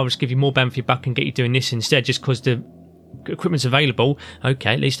I'd rather just give you more bang for your buck and get you doing this instead, just because the equipment's available.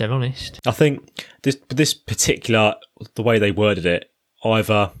 Okay, at least they're honest. I think this particular, the way they worded it,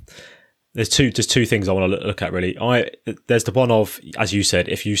 either there's two things I want to look at really. There's the one of, as you said,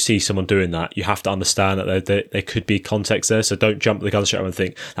 if you see someone doing that, you have to understand that there could be context there. So don't jump the gun straight and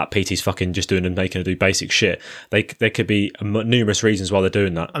think that PT's fucking just doing and making her do basic shit. There could be numerous reasons why they're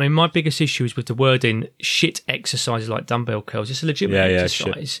doing that. I mean, my biggest issue is with the wording shit exercises like dumbbell curls. It's a legitimate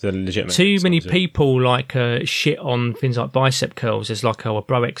exercise. It's a legitimate Too exercise, many people like shit on things like bicep curls as like a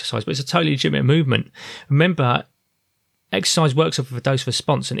bro exercise, but it's a totally legitimate movement. Remember, exercise works off of a dose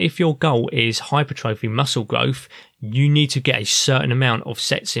response, and if your goal is hypertrophy muscle growth, you need to get a certain amount of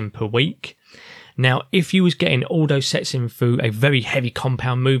sets in per week. Now, if you was getting all those sets in through a very heavy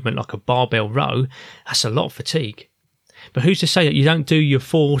compound movement like a barbell row, that's a lot of fatigue. But who's to say that you don't do your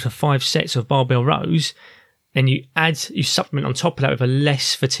 4 to 5 sets of barbell rows and you supplement on top of that with a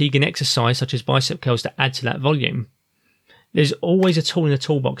less fatiguing exercise such as bicep curls to add to that volume? There's always a tool in the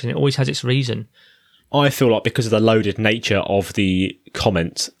toolbox and it always has its reason. I feel like because of the loaded nature of the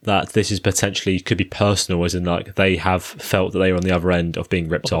comment that this is potentially could be personal, as in like they have felt that they were on the other end of being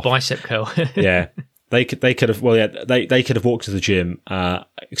ripped off. Bicep curl. Yeah. They could have they could have walked to the gym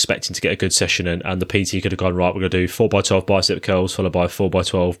expecting to get a good session, and the PT could have gone, right, we're going to do 4x12 bicep curls followed by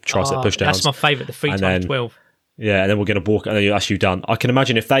 4x12 tricep pushdowns. That's my favourite, the 3x12. Yeah, and then we're going to walk, and then that's you done. I can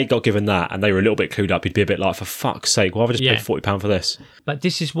imagine if they got given that and they were a little bit clued up, you'd be a bit like, for fuck's sake, why have I just paid £40 for this? But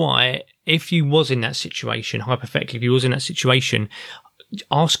this is why, if you was in that situation, hypothetically, if you was in that situation,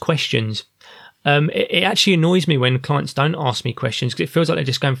 ask questions. It actually annoys me when clients don't ask me questions because it feels like they're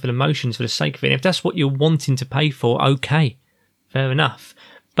just going for the motions for the sake of it. And if that's what you're wanting to pay for, okay, fair enough.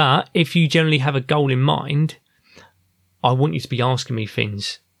 But if you generally have a goal in mind, I want you to be asking me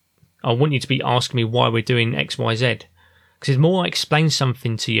things. I want you to be asking me why we're doing X, Y, Z. Because the more I explain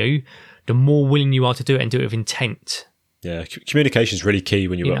something to you, the more willing you are to do it and do it with intent. Yeah, communication is really key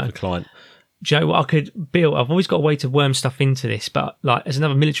when you work with a client. Joe, I've always got a way to worm stuff into this, but like as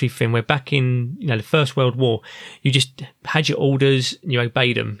another military thing, we're back in, the First World War. You just had your orders and you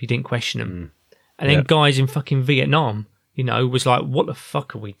obeyed them. You didn't question them. And then guys in fucking Vietnam, was like, what the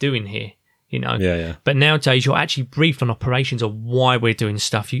fuck are we doing here? Yeah. But nowadays you're actually briefed on operations of why we're doing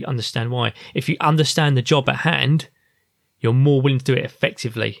stuff. You understand why. If you understand the job at hand, you're more willing to do it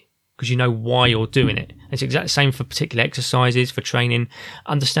effectively because you know why you're doing it. It's exactly the same for particular exercises, for training,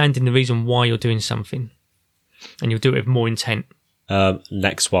 understanding the reason why you're doing something, and you'll do it with more intent.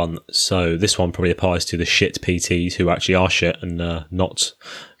 Next one. So this one probably applies to the shit PTs who actually are shit and not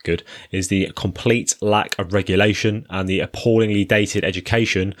good, is the complete lack of regulation and the appallingly dated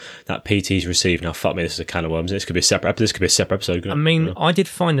education that PTs receive. Now, fuck me, this is a can of worms. This could be a separate episode. I mean, I did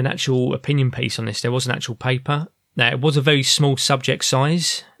find an actual opinion piece on this. There was an actual paper. Now, it was a very small subject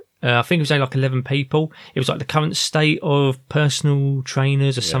size. I think it was only like 11 people. It was like the current state of personal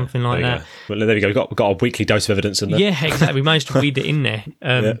trainers or something like that. Well, there we go. We've got a weekly dose of evidence in there. Yeah, exactly. We managed to read it in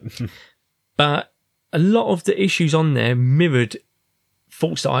there. But a lot of the issues on there mirrored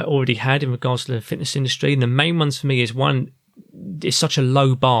thoughts that I already had in regards to the fitness industry. And the main ones for me is, one, it's such a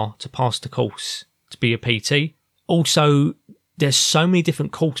low bar to pass the course to be a PT. Also, there's so many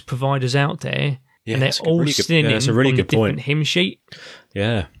different course providers out there, and they're all sitting in on a different hymn sheet.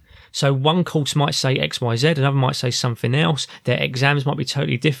 Yeah. So one course might say X, Y, Z, another might say something else. Their exams might be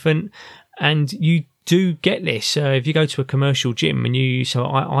totally different. And you do get this. If you go to a commercial gym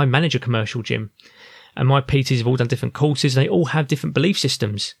I manage a commercial gym, and my PTs have all done different courses. They all have different belief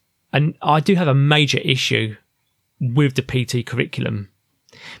systems. And I do have a major issue with the PT curriculum,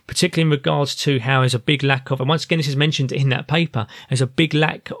 particularly in regards to how there's a big lack of, and once again, this is mentioned in that paper, there's a big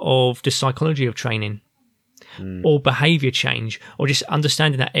lack of the psychology of training. Or behaviour change, or just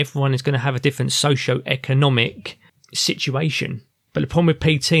understanding that everyone is going to have a different socio-economic situation. But the problem with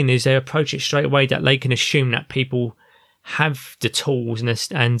PTing is they approach it straight away that they can assume that people have the tools and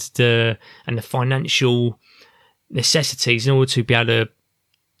the financial necessities in order to be able to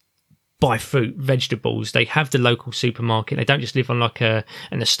buy fruit, vegetables. They have the local supermarket. They don't just live on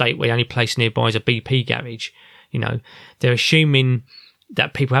an estate where the only place nearby is a BP garage. They're assuming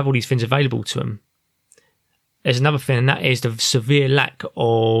that people have all these things available to them. There's another thing, and that is the severe lack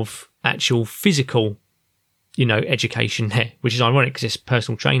of actual physical, education there, which is ironic because it's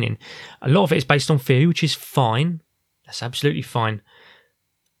personal training. A lot of it is based on theory, which is fine. That's absolutely fine.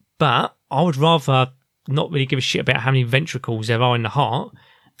 But I would rather not really give a shit about how many ventricles there are in the heart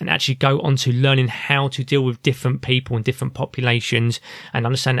and actually go on to learning how to deal with different people and different populations and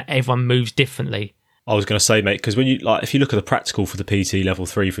understand that everyone moves differently. I was going to say, mate, because when if you look at the practical for the PT level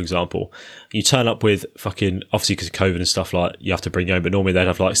 3, for example, you turn up with fucking, obviously because of COVID and stuff, like you have to bring your own, but normally they'd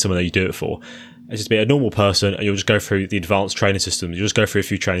have like someone that you do it for. It's just be a normal person and you'll just go through the advanced training systems. You'll just go through a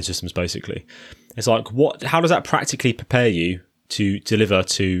few training systems, basically. It's like, how does that practically prepare you to deliver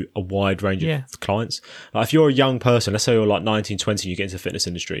to a wide range of clients? Like if you're a young person, let's say you're like 19, 20, and you get into the fitness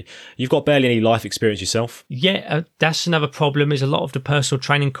industry, you've got barely any life experience yourself. Yeah, that's another problem, is a lot of the personal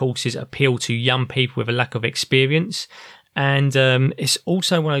training courses appeal to young people with a lack of experience. And it's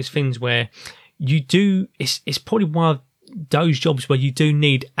also one of those things where it's probably one of those jobs where you do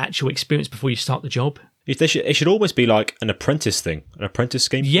need actual experience before you start the job. It should almost be like an apprentice thing, an apprentice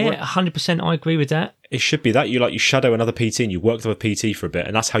scheme. Yeah, 100%. I agree with that. It should be that you shadow another PT and you work with a PT for a bit,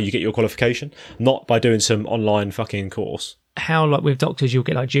 and that's how you get your qualification, not by doing some online fucking course. How like with doctors, you'll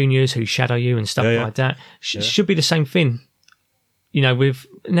get like juniors who shadow you and stuff like that. Should be the same thing.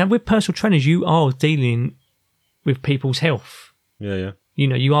 With personal trainers, you are dealing with people's health. Yeah.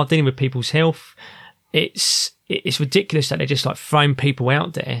 You are dealing with people's health. It's ridiculous that they're just like throwing people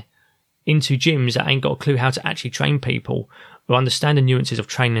out there into gyms that ain't got a clue how to actually train people, or understand the nuances of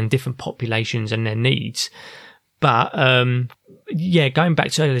training in different populations and their needs. But yeah, going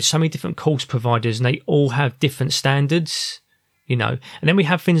back to earlier, there's so many different course providers and they all have different standards, you know. And then we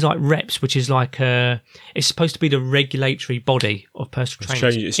have things like REPS, which is like it's supposed to be the regulatory body of personal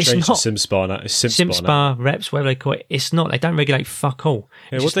training. It's changed to SimSpa now. It's SimSpa, REPS, whatever they call it. It's not. They don't regulate fuck all.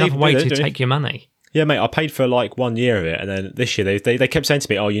 It's just another way to take your money. Yeah, mate, I paid for like 1 year of it, and then this year they kept saying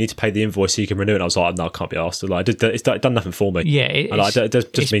to me, "Oh, you need to pay the invoice so you can renew it." And I was like, "No, I can't be asked." Like, it's done nothing for me. Yeah, it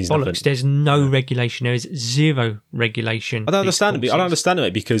just means bollocks. nothing. There's no regulation. There is zero regulation. I don't understand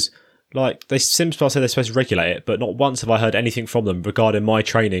it because like SimSpa said they're supposed to regulate it, but not once have I heard anything from them regarding my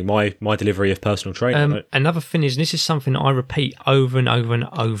training, my delivery of personal training. Right? Another thing is, and this is something that I repeat over and over and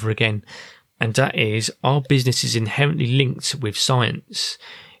over again, and that is our business is inherently linked with science.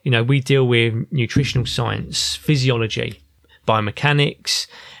 You know, we deal with nutritional science, physiology, biomechanics,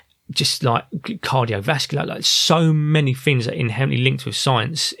 just like cardiovascular, like so many things that are inherently linked with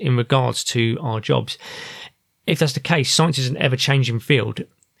science in regards to our jobs. If that's the case, science is an ever-changing field,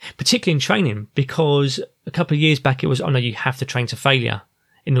 particularly in training, because a couple of years back it was, oh no, you have to train to failure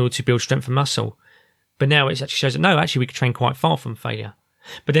in order to build strength and muscle. But now it actually shows that no, actually we can train quite far from failure.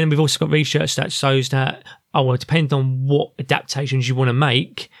 But then we've also got research that shows that, oh, well, depending on what adaptations you want to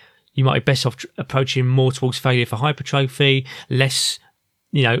make, you might be best off approaching more towards failure for hypertrophy, less,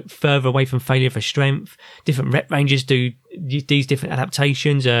 you know, further away from failure for strength. Different rep ranges do these different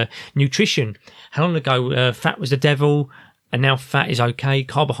adaptations. Nutrition. How long ago fat was the devil, and now fat is okay.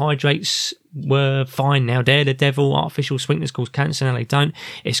 Carbohydrates were fine, now they're the devil. Artificial sweeteners cause cancer, now they don't.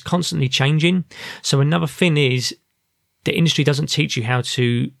 It's constantly changing. So another thing is, the industry doesn't teach you how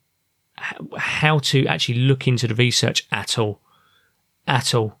to actually look into the research at all.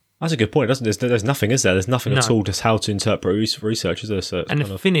 That's a good point, doesn't it? There's nothing, is there? There's nothing at all just how to interpret research, is there? So and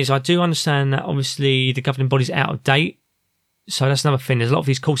the thing is, I do understand that obviously the governing body's out of date. So that's another thing. There's a lot of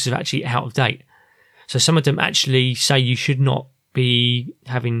these courses are actually out of date. So some of them actually say you should not be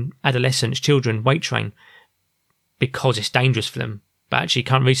having adolescents, children, weight train because it's dangerous for them. But actually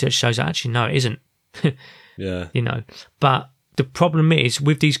current research shows that actually no, it isn't. Yeah. You know, but the problem is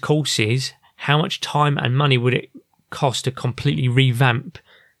with these courses, how much time and money would it cost to completely revamp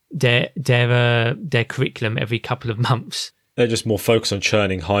their curriculum every couple of months? They're just more focused on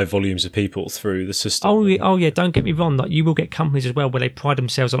churning high volumes of people through the system. Oh yeah, don't get me wrong. Like, you will get companies as well where they pride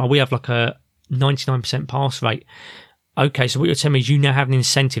themselves on, we have like a 99% pass rate. Okay, so what you're telling me is you now have an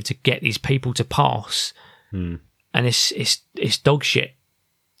incentive to get these people to pass, and it's dog shit.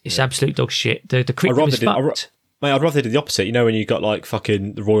 It's absolute dog shit. The curriculum is fucked. Mate, I'd rather they did the opposite. You know, when you got like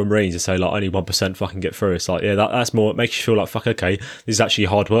fucking the Royal Marines and say like only 1% fucking get through. It's like, yeah, that's more. It makes you feel like, fuck, okay, this is actually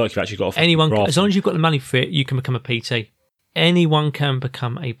hard work. You've actually got to anyone, as long as you've got the money for it, you can become a PT. Anyone can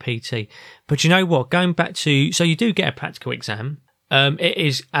become a PT. But you know what? Going back to, so you do get a practical exam. It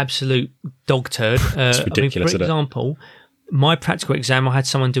is absolute dog turd. It's ridiculous. For example, my practical exam, I had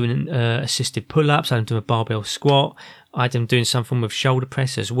someone doing assisted pull-ups. I had them doing a barbell squat. I had them doing something with shoulder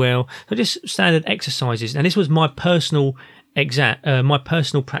press as well. So just standard exercises. And this was my personal exam, my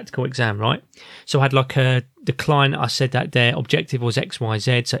personal practical exam, right? So I had like the client, I said that their objective was X, Y,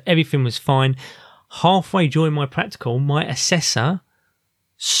 Z. So everything was fine. Halfway during my practical, my assessor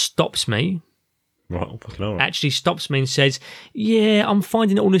stops me. Right, actually stops me and says, yeah, I'm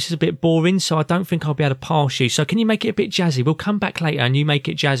finding all this is a bit boring, so I don't think I'll be able to pass you. So can you make it a bit jazzy? We'll come back later and you make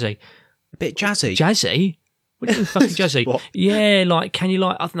it jazzy. A bit jazzy? Jazzy? What do you mean fucking jazzy? What? Yeah, like, can you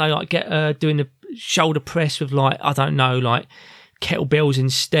like, I don't know, like get doing the shoulder press with like, I don't know, like kettlebells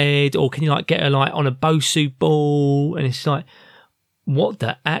instead, or can you like get her like on a Bosu ball? And it's like, what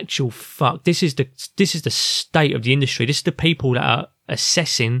the actual fuck? This is the state of the industry. This is the people that are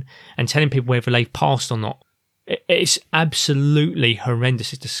assessing and telling people whether they've passed or not. It's absolutely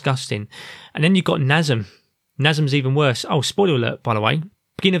horrendous. It's disgusting. And then you've got NASM. NASM's even worse. Oh, spoiler alert, by the way.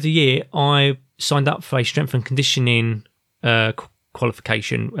 Beginning of the year, I signed up for a strength and conditioning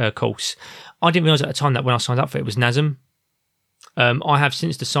qualification course. I didn't realise at the time that when I signed up for it was NASM. I have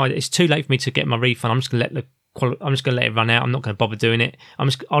since decided it's too late for me to get my refund. I'm just going to let it run out. I'm not going to bother doing it.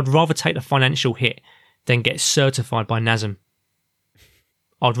 I'd rather take the financial hit than get certified by NASM.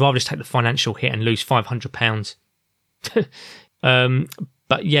 I'd rather just take the financial hit and lose £500.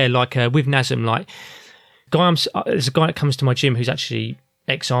 But yeah, like with NASM, like there's a guy that comes to my gym who's actually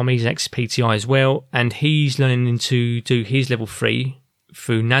ex-army, he's an ex-PTI as well, and he's learning to do his level 3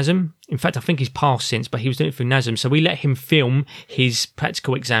 through NASM. In fact, I think he's passed since, but he was doing it through NASM. So we let him film his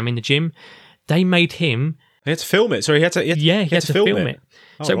practical exam in the gym. They made him... He had to film it. So he had to film it.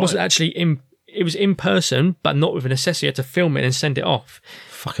 Oh, so it wasn't actually it was in person, but not with an assessor. You had to film it and send it off.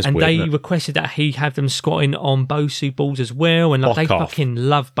 Fuck, it's and weird, they isn't it? requested that he have them squatting on Bosu balls as well, and like Fuck they off. fucking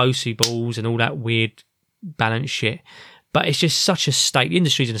love Bosu balls and all that weird balance shit. But it's just such a state. The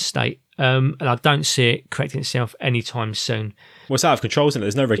industry's in a state, and I don't see it correcting itself anytime soon. Well, it's out of control, isn't it?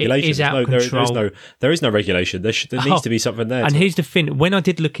 There's no regulation. is out of control. There is no regulation. There needs to be something there. And here's the thing: when I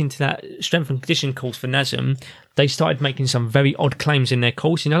did look into that strength and conditioning course for NASM, they started making some very odd claims in their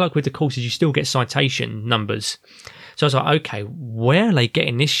course. You know, like with the courses, you still get citation numbers. So I was like, okay, where are they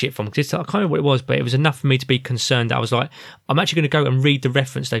getting this shit from? Because I can't remember what it was, but it was enough for me to be concerned that I was like, I'm actually going to go and read the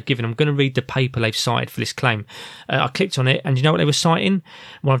reference they've given. I'm going to read the paper they've cited for this claim. I clicked on it, and you know what they were citing?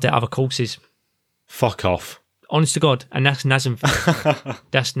 One of their other courses. Fuck off. Honest to God. And that's NASM.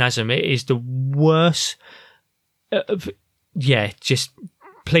 That's NASM. It is the worst. Just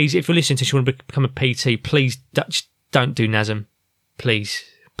please, if you're listening to this, you want to become a PT, please just don't do NASM. Please,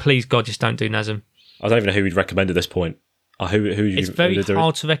 God, just don't do NASM. I don't even know who we'd recommend at this point. It's very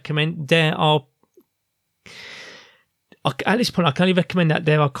hard to recommend. There are, at this point, I can only recommend that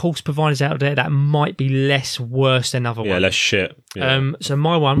there are course providers out there that might be less worse than other ones. Yeah, less shit. Yeah. So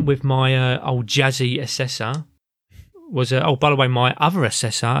my one with my old jazzy assessor was, by the way, my other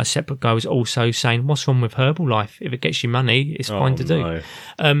assessor, a separate guy, was also saying, what's wrong with Herbalife? If it gets you money, it's fine to do.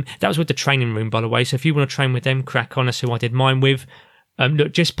 That was with the training room, by the way. So if you want to train with them, crack on. That's who I did mine with.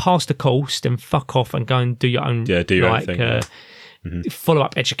 Look, just pass the course, then fuck off and go and do your own. Yeah, do your own thing.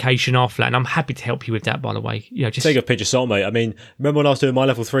 Follow-up education after that, and I'm happy to help you with that, by the way. Just take a pinch of salt, mate. I mean, remember when I was doing my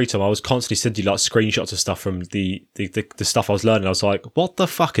level 3, Tom, I was constantly sending you like screenshots of stuff from the stuff I was learning. I was like, what the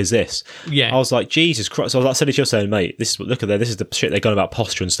fuck is this? Yeah. I was like, Jesus Christ. So I was like, sending to you saying, mate, look at that. This is the shit they're going about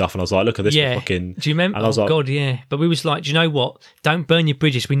posture and stuff. And I was like, look at this fucking. Do you remember? And I was like, God, yeah. But we was like, do you know what? Don't burn your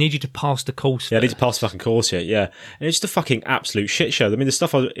bridges. We need you to pass the course. Yeah, I need to pass the fucking course yet. Yeah. And it's just a fucking absolute shit show. I mean, the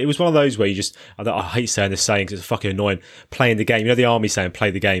stuff, it was one of those where you just, I hate saying this saying because it's fucking annoying. Playing the game. You know, the army saying,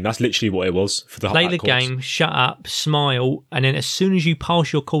 play the game. That's literally what it was for the play the course. Game, shut up, smile, and then as soon as you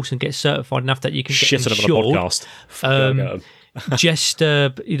pass your course and get certified enough that you can shit get on a podcast,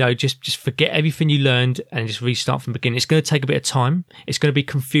 just forget everything you learned and just restart from the beginning. It's going to take a bit of time. It's going to be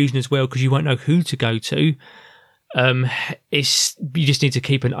confusion as well because you won't know who to go to. You just need to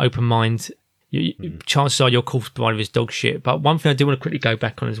keep an open mind. Chances are your course provider is dog shit. But one thing I do want to quickly go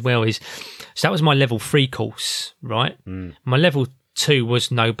back on as well is, so that was my level 3 course, right? My level 2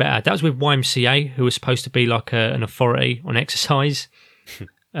 was no better. That was with YMCA, who was supposed to be like an authority on exercise.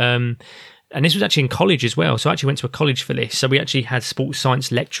 And this was actually in college as well. So I actually went to a college for this. So we actually had sports science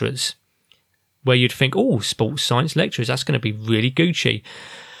lecturers where you'd think, oh, sports science lecturers, that's going to be really Gucci.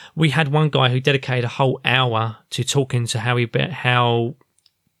 We had one guy who dedicated a whole hour to talking to how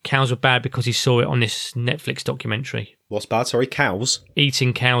cows were bad because he saw it on this Netflix documentary. What's bad? Sorry, cows?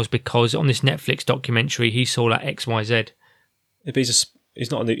 Eating cows because on this Netflix documentary, he saw like XYZ. If he's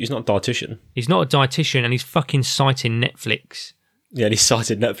not a dietitian. He's not a dietitian, and he's fucking citing Netflix. Yeah, and he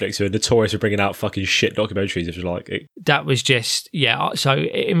cited Netflix, who are notorious for bringing out fucking shit documentaries, if you like. That was just, so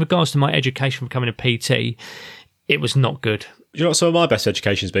in regards to my education from becoming a PT, it was not good. Do you know what some of my best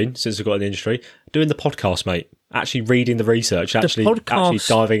education's been since I got in the industry? Doing the podcast, mate. Actually reading the research, actually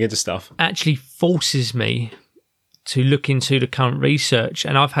diving into stuff. Actually forces me to look into the current research,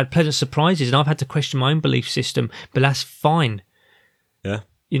 and I've had pleasant surprises, and I've had to question my own belief system, but that's fine. Yeah.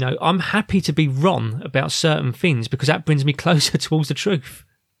 I'm happy to be wrong about certain things because that brings me closer towards the truth.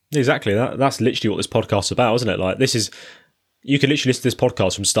 Exactly. That's literally what this podcast's about, isn't it? Like, you could literally listen to this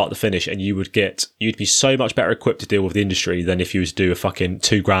podcast from start to finish and you'd be so much better equipped to deal with the industry than if you was to do a fucking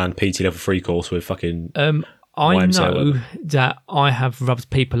 $2,000 PT level 3 course with fucking I know that I have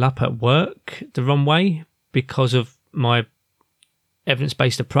rubbed people up at work the wrong way because of my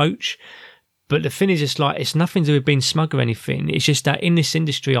evidence-based approach. But the thing is, it's nothing to do with being smug or anything. It's just that in this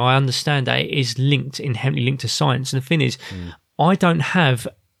industry, I understand that it is inherently linked to science. And the thing is, I don't have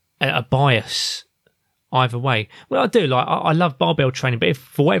a bias either way. Well, I do. I love barbell training, but if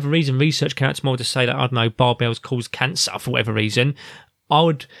for whatever reason research came out tomorrow to say that, I don't know, barbells cause cancer for whatever reason, I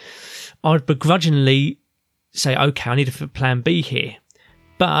would begrudgingly say, okay, I need a plan B here.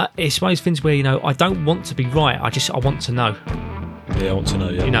 But it's one of those things where, I don't want to be right. I want to know. Yeah, I want to know,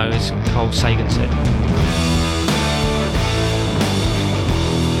 yeah. As Carl Sagan said.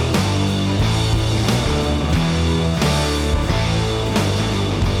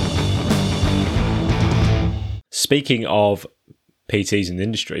 Speaking of PTs in the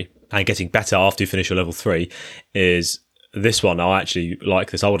industry and getting better after you finish your level 3 is this one. I actually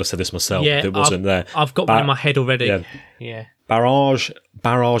like this. I would have said this myself if it wasn't there. I've got one in my head already. Yeah. Barrage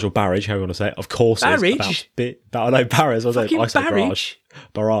or barrage, how you want to say it. Of course, barrage. I know barrage. I say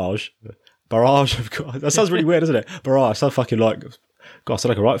barrage. Barrage. Of course. That sounds really weird, doesn't it? Barrage. Sounds fucking like God, I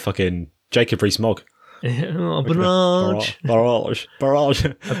sound like a right fucking Jacob Rees-Mogg. Oh, Barrage. A barrage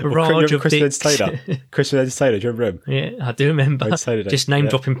of Chris dicks. Taylor. Chris Taylor, do you remember him? Yeah, I do remember. Just name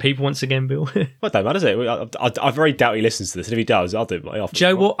dropping people once again, Bill. Well, don't matter, does it? I very doubt he listens to this, and if he does, I'll do it after.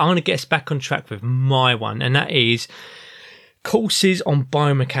 Joe, what? I'm going to get us back on track with my one, and that is courses on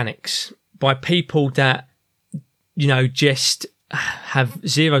biomechanics by people that, just have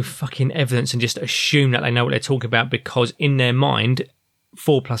zero fucking evidence and just assume that they know what they're talking about because in their mind,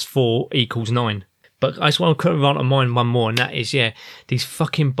 4 + 4 = 9. But I just want to run on mine one more, and that is, these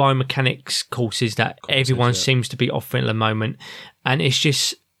fucking biomechanics courses that everyone seems to be offering at the moment. And it's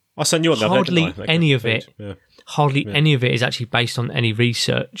just I'll send you on hardly any of it. Yeah. Hardly any of it is actually based on any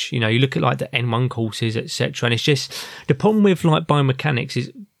research. You look at like the N1 courses, etc. And it's just the problem with like biomechanics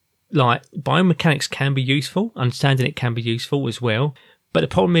is like biomechanics can be useful, understanding it can be useful as well. But the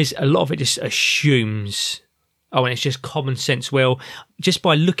problem is a lot of it just assumes, and it's just common sense. Well, just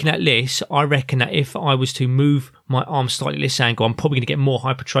by looking at this, I reckon that if I was to move my arm slightly at this angle, I'm probably going to get more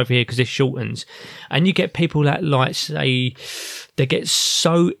hypertrophy here because this shortens. And you get people that like say they get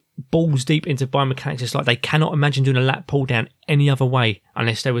so balls deep into biomechanics, it's like they cannot imagine doing a lat pull down any other way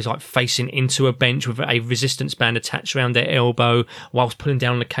unless they was like facing into a bench with a resistance band attached around their elbow whilst pulling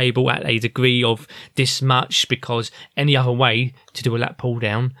down the cable at a degree of this much, because any other way to do a lat pull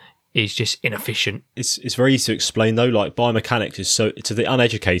down is just inefficient. It's very easy to explain though. Like biomechanics is so, to the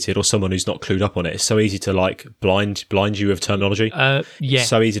uneducated or someone who's not clued up on it, it's so easy to like blind you with terminology. It's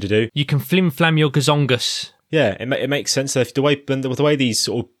so easy to do. You can flim flam your gazongus. Yeah, it makes sense. If the way these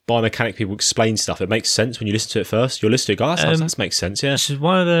sort of biomechanic people explain stuff, it makes sense when you listen to it first. You'll listen to it, that makes sense, yeah. This is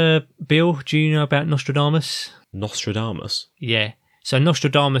one of the... Bill, do you know about Nostradamus? Nostradamus? Yeah. So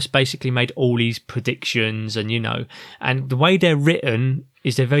Nostradamus basically made all these predictions and, and the way they're written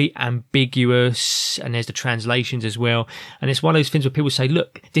is they're very ambiguous, and there's the translations as well. And it's one of those things where people say,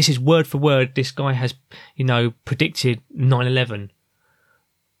 look, this is word for word. This guy has, predicted 9/11.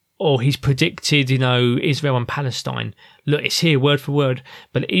 Or he's predicted, Israel and Palestine. Look, it's here, word for word.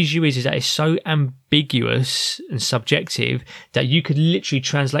 But the issue is that it's so ambiguous and subjective that you could literally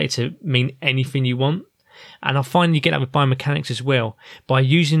translate it to mean anything you want. And I find you get that with biomechanics as well. By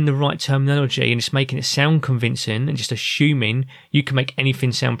using the right terminology and just making it sound convincing and just assuming, you can make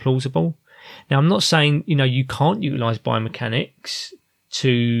anything sound plausible. Now, I'm not saying, you can't utilise biomechanics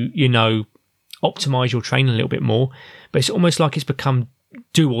to, optimise your training a little bit more. But it's almost like it's become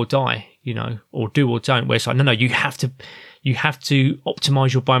do or die, or do or don't, where it's like, no, you have to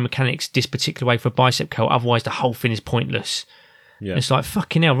optimize your biomechanics this particular way for a bicep curl, otherwise the whole thing is pointless. Yeah. It's like,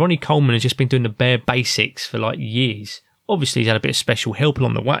 fucking hell, Ronnie Coleman has just been doing the bare basics for like years. Obviously he's had a bit of special help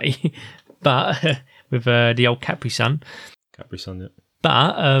along the way, but with the old Capri Sun, yeah.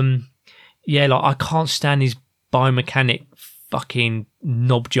 But like I can't stand these biomechanic fucking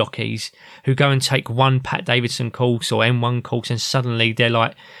knob jockeys who go and take one Pat Davidson course or N1 course and suddenly they're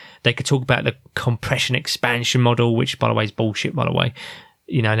like, they could talk about the compression expansion model, which by the way is bullshit, by the way,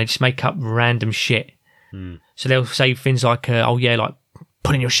 and they just make up random shit. So they'll say things like, like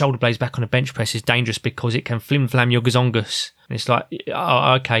putting your shoulder blades back on a bench press is dangerous because it can flim flam your gazongus. And it's like,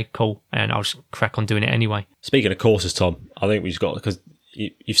 oh, okay, cool. And I'll just crack on doing it anyway. Speaking of courses, Tom, I think we've got, because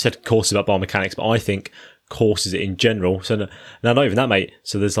you've said courses about biomechanics, but I think courses in general. So no, not even that, mate.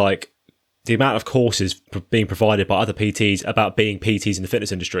 So there's like the amount of courses being provided by other PTs about being PTs in the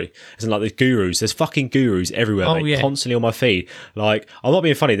fitness industry. It's like there's gurus. There's fucking gurus everywhere, mate, constantly on my feed. Like, I'm not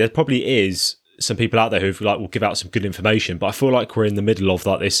being funny. There probably is some people out there who like will give out some good information, but I feel like we're in the middle of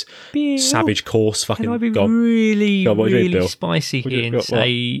like this savage course. Fucking, can I be really spicy here and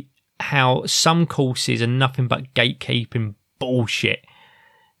say how some courses are nothing but gatekeeping bullshit.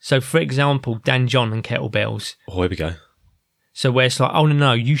 So, for example, Dan John and kettlebells. Oh, here we go. So where it's like, oh,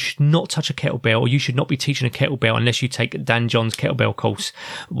 no, you should not touch a kettlebell, or you should not be teaching a kettlebell unless you take Dan John's kettlebell course.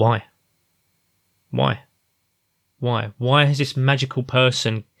 Why? Why has this magical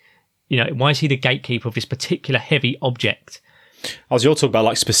person, why is he the gatekeeper of this particular heavy object? You're talking about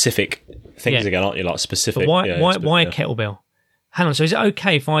like specific things again, aren't you? Like specific. But why a kettlebell? Hang on, so is it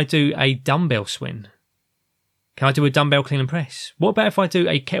okay if I do a dumbbell swing? Can I do a dumbbell clean and press? What about if I do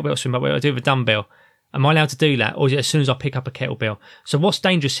a kettlebell swing, but where I do with a dumbbell? Am I allowed to do that, or is it as soon as I pick up a kettlebell? So what's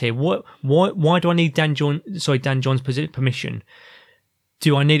dangerous here? Why do I need Dan John's permission?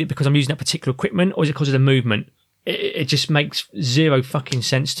 Do I need it because I'm using that particular equipment, or is it because of the movement? It just makes zero fucking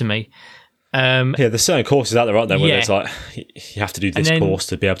sense to me. There's certain courses out there, aren't there, where it's like you have to do this course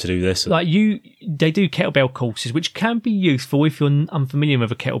to be able to do this. Like they do kettlebell courses, which can be useful if you're unfamiliar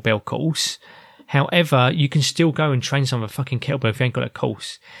with a kettlebell course. However, you can still go and train some of a fucking kettlebell if you ain't got a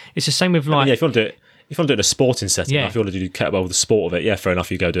course. It's the same with like... if you want to do it, If I'm doing a sporting setting, Yeah. if you want to do kettlebell with the sport of it, yeah, fair enough.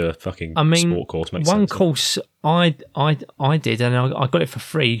 You go do a fucking sport course. Makes one sense. course I did, and I got it for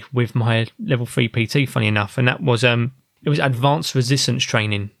free with my level 3 PT. Funny enough, and that was it was advanced resistance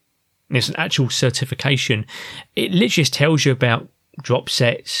training. And it's an actual certification. It literally just tells you about drop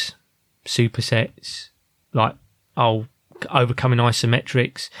sets, supersets, like overcoming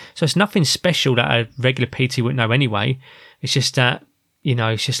isometrics. So it's nothing special that a regular PT wouldn't know anyway. It's just that, you know,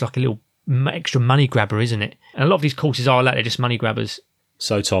 it's just like a little extra money grabber, isn't it? And a lot of these courses are like they're just money grabbers.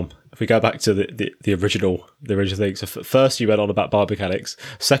 So Tom, if we go back to the original thing, so first you went on about biomechanics,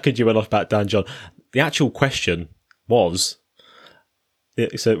 second you went on about Dan John. The actual question was,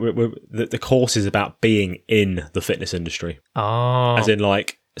 so the course is about being in the fitness industry. Oh, As in,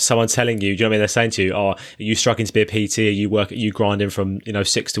 like, someone telling you, do you know what I mean? They're saying to you, "Oh, are you struggling to be a PT? Are you grinding from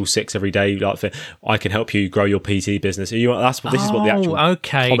 6 till 6 every day? Like, I can help you grow your PT business." This is what the actual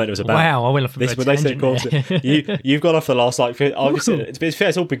comment was about. Wow, I went off a bit of a tangent. You've gone off the last like. It's fair.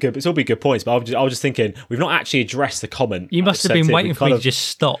 It's all been good. It's all been good points. But I was just thinking we've not actually addressed the comment. You must have been waiting for me to just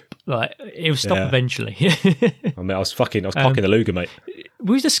stop. Like it will stop eventually. I mean, I was cocking the Luger, mate.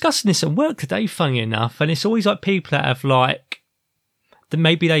 We were discussing this at work today, funny enough, and it's always like people that have like. That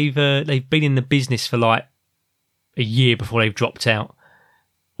maybe they've been in the business for like a year before they've dropped out,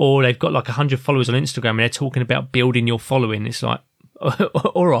 or they've got like 100 followers on Instagram and they're talking about building your following. It's like,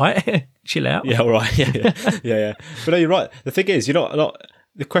 all right, chill out. Yeah, all right, yeah. But no, you're right. The thing is,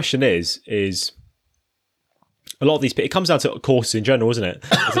 the question is a lot of these. It comes down to courses in general, isn't it?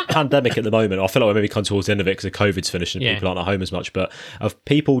 There's a pandemic at the moment. I feel like we're maybe come towards the end of it because COVID's finished and people aren't at home as much. But of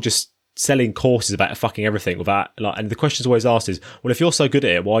people just selling courses about fucking everything without and the question's always asked is, well, if you're so good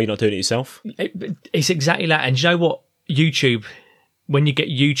at it, why are you not doing it yourself? It's exactly that. And you know what? YouTube, when you get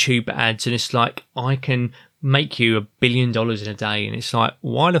YouTube ads and it's like, I can make you $1 billion in a day, and it's like,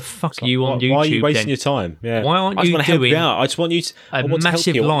 why the fuck are you on YouTube? Why are you wasting then? your time? Yeah. Why aren't I just you want to help doing you out. I just want you to a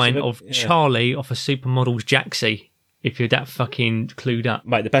massive line of Charlie off a supermodel's Jaxie? If you're that fucking clued up,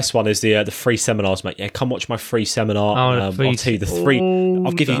 mate. The best one is the free seminars, mate. Yeah, come watch my free seminar. I'll tell you the three.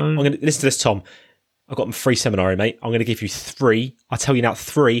 I'll give you. I'm going to listen to this, Tom. I've got my free seminar here, mate. I'm going to give you 3. I'll tell you now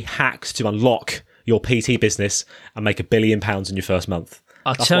 3 hacks to unlock your PT business and make £1 billion in your first month.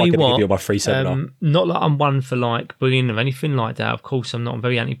 I'll tell you what. Give you my free seminar. Not that I'm one for like bullying or anything like that. Of course, I'm not. I'm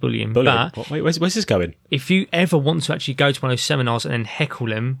very anti-bullying. But wait, where's this going? If you ever want to actually go to one of those seminars and then heckle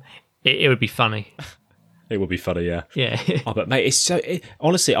them, it would be funny. It would be funny, yeah. Yeah. But mate,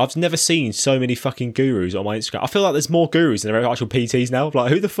 honestly, I've never seen so many fucking gurus on my Instagram. I feel like there's more gurus than there are actual PTs now.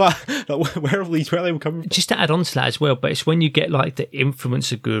 Like, who the fuck? Like, where are they coming from? Just to add on to that as well, but it's when you get like the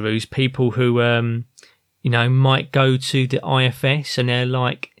influencer gurus, people who, might go to the IFS and they're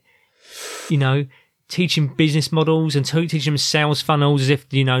like, teaching business models and teaching them sales funnels as if,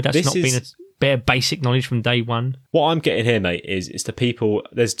 that's not been a bit of basic knowledge from day one. What I'm getting here, mate, is the people.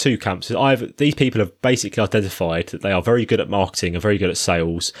 There's 2 camps. These people have basically identified that they are very good at marketing and very good at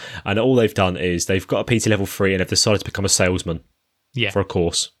sales, and all they've done is they've got a PT level 3 and they've decided to become a salesman for a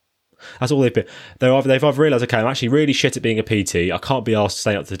course. That's all they've been. They've either realised, okay, I'm actually really shit at being a PT. I can't be asked to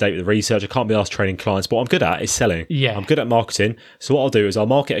stay up to date with the research. I can't be asked training clients. But what I'm good at is selling. Yeah. I'm good at marketing. So what I'll do is I'll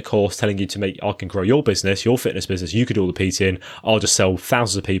market a course telling you I can grow your business, your fitness business. You could do all the PT in. I'll just sell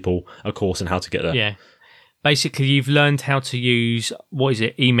thousands of people a course on how to get there. Yeah. Basically, you've learned how to use,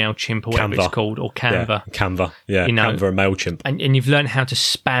 MailChimp or whatever it's called, or Canva. Yeah, Canva. Yeah, Canva and MailChimp. And you've learned how to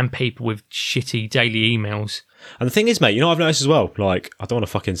spam people with shitty daily emails. And the thing is, mate, what I've noticed as well? Like, I don't want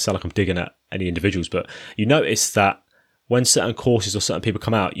to fucking sound like I'm digging at any individuals, but you notice that when certain courses or certain people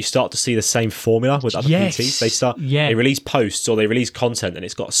come out, you start to see the same formula with other PTs. They release posts or they release content, and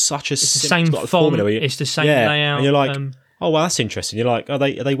it's got such a same formula. It's the same layout. And you're like, oh, well, that's interesting. You're like, are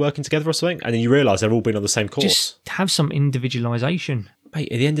they working together or something? And then you realise they've all been on the same course. Just have some individualisation.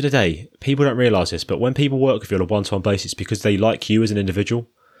 Mate, at the end of the day, people don't realise this, but when people work with you on a one-to-one basis, because they like you as an individual.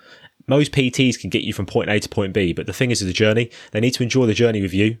 Most PTs can get you from point A to point B, but the thing is the journey. They need to enjoy the journey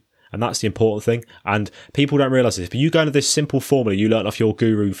with you, and that's the important thing. And people don't realise this. But you go into this simple formula you learnt off your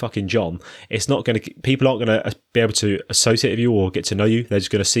guru fucking John, it's not going to. People aren't going to be able to associate with you or get to know you. They're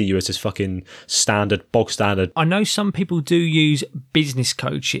just going to see you as this fucking bog standard. I know some people do use business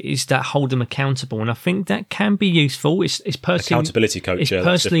coaches that hold them accountable, and I think that can be useful. It's personally accountability coach. It's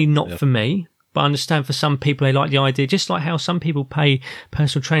personally not for me. But I understand for some people they like the idea, just like how some people pay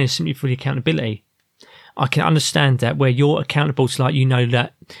personal trainers simply for the accountability. I can understand that where you're accountable to that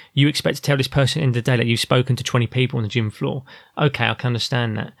you expect to tell this person at the end of the day that you've spoken to 20 people on the gym floor. Okay, I can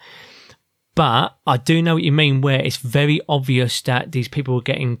understand that. But I do know what you mean where it's very obvious that these people are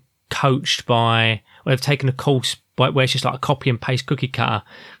getting coached by, or they've taken a course where it's just like a copy and paste cookie cutter,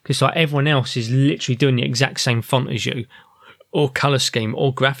 because like everyone else is literally doing the exact same font as you, or colour scheme,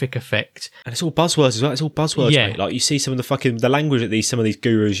 or graphic effect. And it's all buzzwords as well. It's all buzzwords, Yeah. mate. Like, you see some of the language that some of these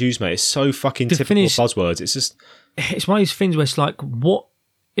gurus use, mate. It's so fucking typical buzzwords. It's just... It's one of these things where it's like, what...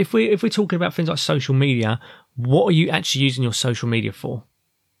 If we're talking about things like social media, what are you actually using your social media for?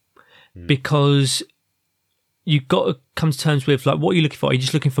 Because you've got to come to terms with, like, what are you looking for? Are you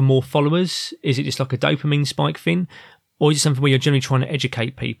just looking for more followers? Is it just like a dopamine spike thing? Or is it something where you're generally trying to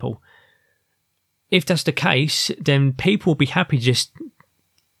educate people? If that's the case, then people will be happy to just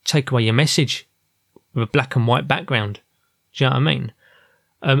take away your message with a black and white background. Do you know what I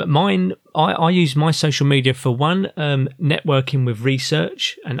mean? I use my social media for one, networking with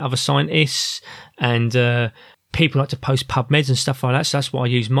research and other scientists, and people like to post PubMeds and stuff like that, so that's what I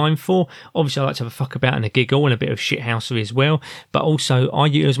use mine for. Obviously, I like to have a fuck about and a giggle and a bit of shithousery as well, but also I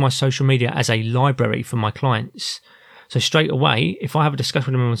use my social media as a library for my clients. So straight away, if I have a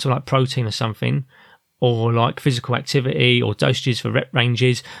discussion with them on something like protein or something, or like physical activity or dosages for rep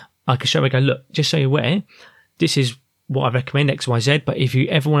ranges, I can show them, go, look, just so you're aware, this is what I recommend, X, Y, Z, but if you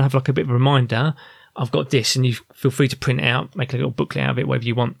ever want to have like a bit of a reminder, I've got this, and you feel free to print it out, make a little booklet out of it, whatever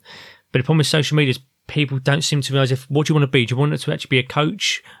you want. But the problem with social media is people don't seem to realise, what do you want to be? Do you want it to actually be a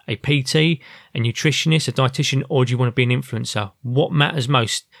coach, a PT, a nutritionist, a dietitian, or do you want to be an influencer? What matters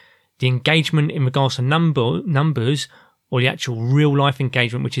most? The engagement in regards to numbers, or the actual real life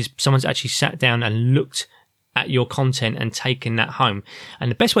engagement, which is someone's actually sat down and looked at your content and taken that home.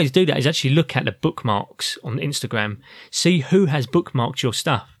 And the best way to do that is actually look at the bookmarks on Instagram. See who has bookmarked your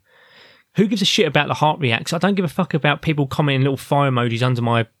stuff. Who gives a shit about the heart reacts? I don't give a fuck about people commenting little fire emojis under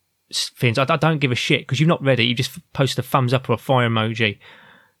my things. I don't give a shit, because you've not read it. You just post a thumbs up or a fire emoji.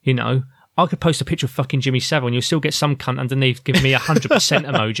 You know, I could post a picture of fucking Jimmy Savile and you'll still get some cunt underneath giving me 100%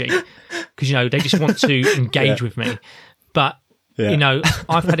 emoji, because, you know, they just want to engage with me. But, you know,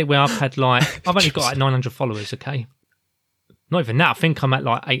 I've had it where I've only got like 900 followers, okay? Not even that. I think I'm at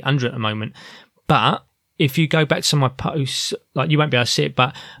like 800 at the moment. But if you go back to some of my posts, like, you won't be able to see it,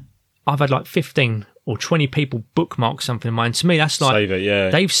 but I've had like 15 or 20 people bookmark something of mine. To me, that's like, Save it, yeah.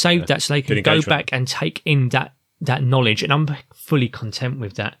 They've saved that so they can Good go engagement. back and take in that knowledge. And I'm fully content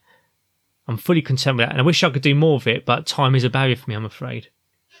with that. I'm fully content with that. And I wish I could do more of it, but time is a barrier for me, I'm afraid.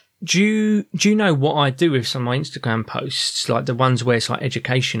 Do you know what I do with some of my Instagram posts, like the ones where it's like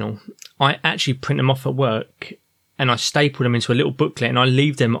educational? I actually print them off at work and I staple them into a little booklet and I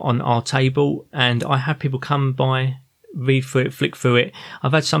leave them on our table, and I have people come by, read through it, flick through it.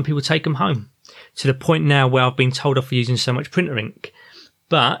 I've had some people take them home, to the point now where I've been told off for using so much printer ink.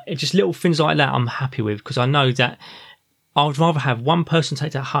 But it's just little things like that I'm happy with, because I know that I'd rather have one person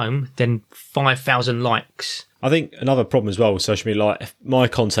take that home than 5,000 likes. I think another problem as well with social media, like, my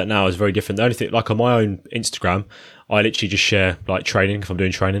content now is very different. The only thing, like on my own Instagram, I literally just share like training if I'm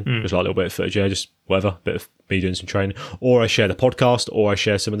doing training, just like a little bit of footage, just whatever, bit of me doing some training, or I share the podcast, or I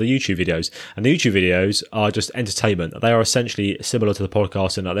share some of the YouTube videos. And the YouTube videos are just entertainment. They are essentially similar to the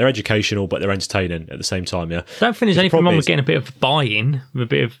podcast in that they're educational, but they're entertaining at the same time. Yeah, I don't think there's anything wrong with getting a bit of buy-in, with a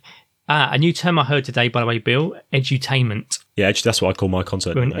bit of a new term I heard today, by the way, Bill, edutainment. Yeah, that's what I call my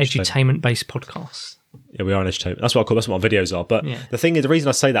content. We're an edutainment-based podcast. Yeah, we are an entertainment. That's what my videos are. But the thing is, the reason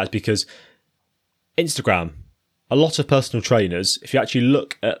I say that is because Instagram, a lot of personal trainers, if you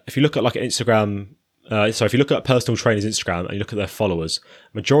look at like an Instagram, if you look at personal trainers' Instagram and you look at their followers,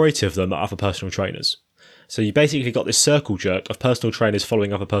 majority of them are other personal trainers. So you basically got this circle jerk of personal trainers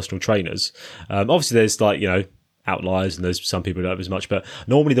following other personal trainers. Obviously, there's like, you know, outliers, and there's some people who don't have as much, but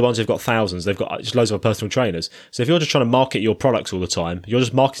normally the ones who've got thousands, they've got just loads of personal trainers. So if you're just trying to market your products all the time, you're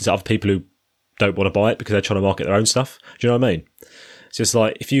just marketing to other people who don't want to buy it because they're trying to market their own stuff. Do you know what I mean? It's just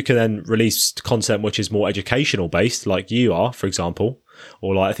like, if you can then release content which is more educational based, like you are, for example,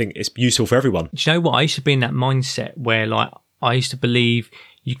 or like, I think it's useful for everyone. Do you know what? I used to be in that mindset where, like, I used to believe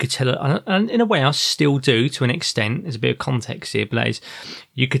you could tell, and in a way I still do to an extent, there's a bit of context here, Blaze,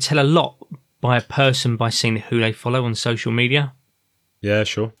 you could tell a lot by a person by seeing who they follow on social media. Yeah,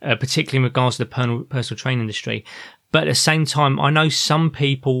 sure. Particularly in regards to the personal training industry. But at the same time, I know some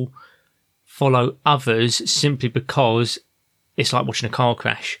people follow others simply because it's like watching a car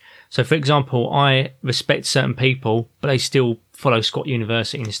crash. So, for example, I respect certain people, but they still follow Scott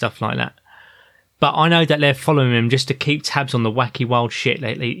University and stuff like that. But I know that they're following him just to keep tabs on the wacky, wild shit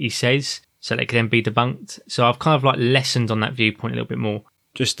that he says, so they can then be debunked. So I've kind of like lessened on that viewpoint a little bit more.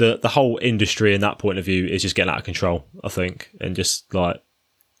 Just the whole industry in that point of view is just getting out of control, I think. And just like,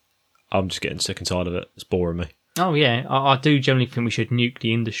 I'm just getting sick and tired of it. It's boring me. Oh, yeah. I do generally think we should nuke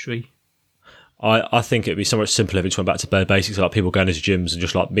the industry. I think it'd be so much simpler if it went back to bare basics, like people going into gyms and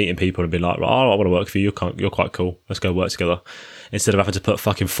just like meeting people and being like, oh, I want to work for you. You're quite cool. Let's go work together. Instead of having to put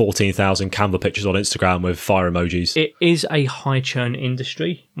fucking 14,000 Canva pictures on Instagram with fire emojis. It is a high churn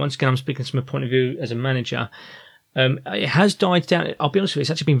industry. Once again, I'm speaking from a point of view as a manager. It has died down. I'll be honest with you, it's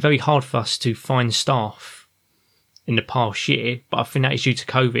actually been very hard for us to find staff in the past year, but I think that is due to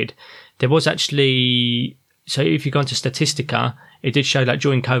COVID. There was actually, so if you go into Statistica, it did show that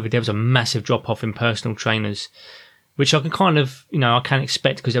during COVID there was a massive drop off in personal trainers, which I can kind of, I can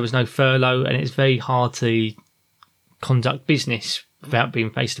expect because there was no furlough and it's very hard to conduct business without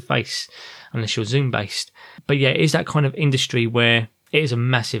being face to face unless you're Zoom based. But yeah, it is that kind of industry where it is a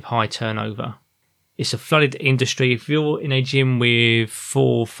massive high turnover. It's a flooded industry. If you're in a gym with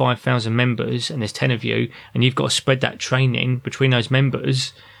 4,000 or 5,000 members and there's 10 of you and you've got to spread that training between those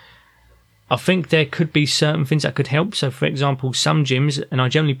members, I think there could be certain things that could help. So, for example, some gyms, and I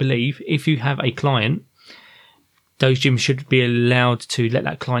generally believe if you have a client, those gyms should be allowed to let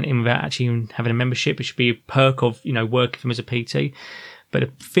that client in without actually even having a membership. It should be a perk of, working for them as a PT. But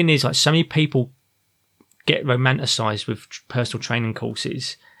the thing is, like, so many people get romanticised with personal training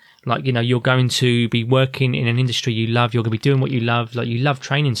courses. Like, you're going to be working in an industry you love. You're going to be doing what you love. Like, you love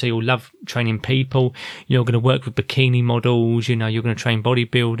training, so you'll love training people. You're going to work with bikini models. You're going to train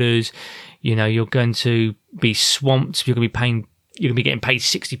bodybuilders. You're going to be swamped. You're going to be getting paid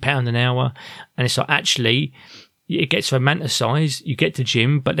 £60 an hour. And it's like, actually, it gets romanticised. You get to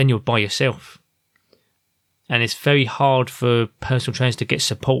gym, but then you're by yourself. And it's very hard for personal trainers to get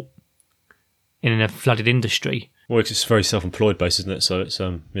support in a flooded industry. Well, it's very self-employed based, isn't it? So it's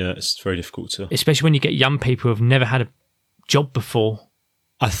it's very difficult to. Especially when you get young people who have never had a job before.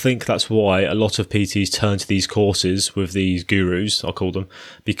 I think that's why a lot of PTs turn to these courses with these gurus, I'll call them,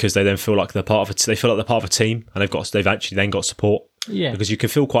 because they then feel like they're part of they feel like they're part of a team, and they've actually then got support. Yeah. Because you can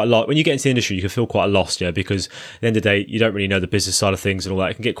feel quite a lot when you get into the industry. You can feel quite lost, because at the end of the day, you don't really know the business side of things and all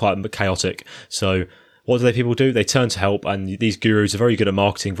that. It can get quite chaotic. So what do people do? They turn to help, and these gurus are very good at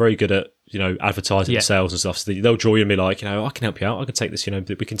marketing, very good at advertising and sales and stuff. So they'll draw you and be like, I can help you out. I can take this.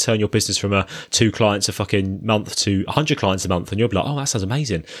 We can turn your business from 2 clients a fucking month to 100 clients a month, and you'll be like, oh, that sounds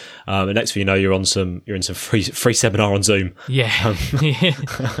amazing. And next thing you know, you're in some free seminar on Zoom. Yeah,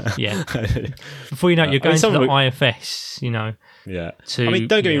 yeah. Before you know it, you're going to the IFS. Yeah. Don't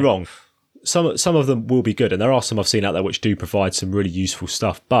get me wrong. Some of them will be good, and there are some I've seen out there which do provide some really useful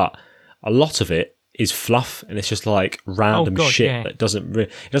stuff, but a lot of it is fluff, and it's just like random shit that doesn't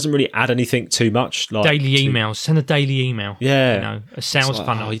really add anything too much. Like daily emails, send a daily email. Yeah, a sales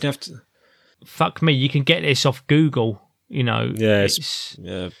funnel. Oh, you'd have to. Fuck me, you can get this off Google. Yeah,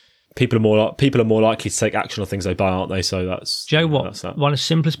 people are more likely to take action on things they buy, aren't they? So that's. Do you know what? One of the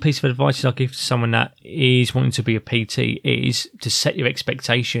simplest piece of advice I'll give to someone that is wanting to be a PT is to set your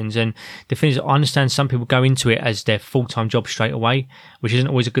expectations. And the thing is, I understand some people go into it as their full-time job straight away, which isn't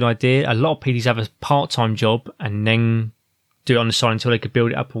always a good idea. A lot of PTs have a part-time job and then do it on the side until they could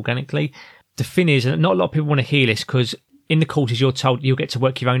build it up organically. The thing is, not a lot of people want to hear this because in the courses you're told you'll get to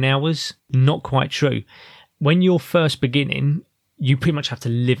work your own hours. Not quite true. When you're first beginning, you pretty much have to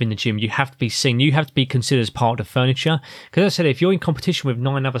live in the gym. You have to be seen. You have to be considered as part of the furniture. Because as I said, if you're in competition with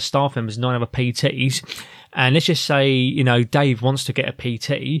 9 other staff members, 9 other PTs, and let's just say, Dave wants to get a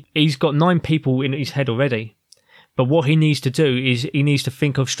PT, he's got 9 people in his head already. But what he needs to do is he needs to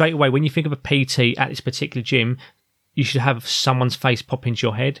think of straight away, when you think of a PT at this particular gym, you should have someone's face pop into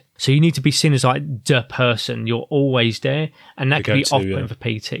your head. So you need to be seen as like the person. You're always there. And that can be off-putting for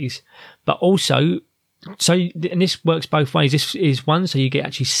PTs. But also, so, and this works both ways. This is one, so you get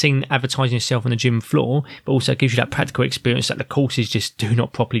actually seen advertising yourself on the gym floor, but also it gives you that practical experience that the courses just do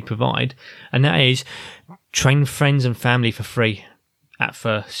not properly provide. And that is train friends and family for free at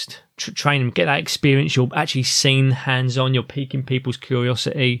first. Train them, get that experience. You're actually seen hands-on. You're piquing people's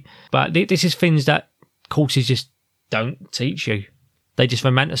curiosity. But this is things that courses just don't teach you. They just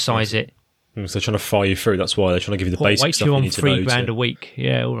romanticise it. So they're trying to fire you through. That's why they're trying to give you the basic stuff you need to know. Wait till you're on £3,000 a week.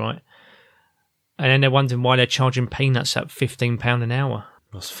 Yeah, all right. And then they're wondering why they're charging peanuts at £15 an hour.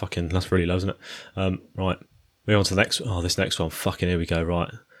 That's really low, isn't it? Right. Moving on to the this next one. Fucking here we go, right.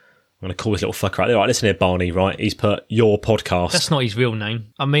 I'm going to call this little fucker out there. Right, listen here, Barney, right? He's put your podcast. That's not his real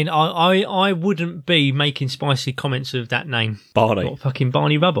name. I mean, I wouldn't be making spicy comments of that name. Barney. Not fucking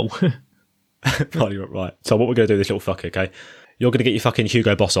Barney Rubble. Barney, right. So what we're going to do with this little fucker, okay? You're going to get your fucking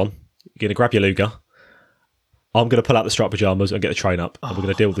Hugo Boss on. You're going to grab your Luger. I'm going to pull out the striped pyjamas and get the train up. And we're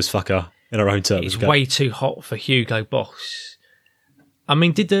going to deal with this fucker in our own terms. It's way too hot for Hugo Boss. I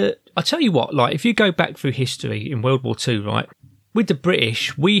mean, I tell you what, like, if you go back through history in World War II, right, with the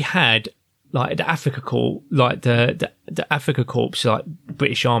British, we had, like, the Africa Corps, like, the Africa Corps, like,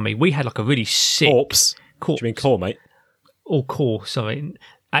 British Army, we had like a really sick Corpse. corps. Do you mean core, mate? Or corps, sorry.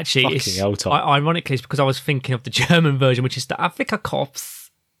 Actually, Fucking hell, Tom. ironically, it's because I was thinking of the German version, which is the Afrika Korps.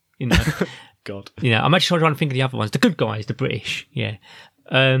 You know, God. I'm actually trying to think of the other ones. The good guys, the British, yeah.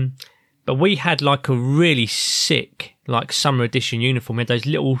 But we had like a really sick, like summer edition uniform. We had those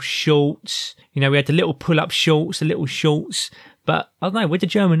little shorts. You know, we had the little pull-up shorts, the little shorts. But I don't know, with the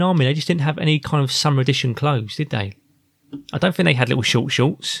German army, they just didn't have any kind of summer edition clothes, did they? I don't think they had little short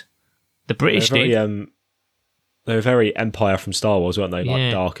shorts. The British did. They were very Empire from Star Wars, weren't they? Like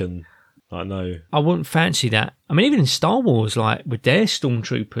Yeah. dark and like no. I wouldn't fancy that. I mean, even in Star Wars, like with their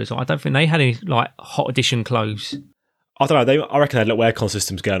stormtroopers, I don't think they had any like hot edition clothes. I don't know. I reckon they had little aircon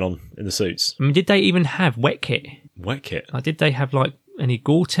systems going on in the suits. I mean, did they even have wet kit? Wet kit. Like, did they have like any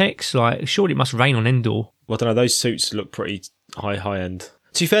Gore-Tex? Like, surely it must rain on Endor. Well, I don't know. Those suits look pretty high end.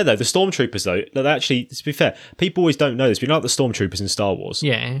 To be fair, though, the stormtroopers, though, they actually, to be fair, people always don't know this, but you know, like the stormtroopers in Star Wars,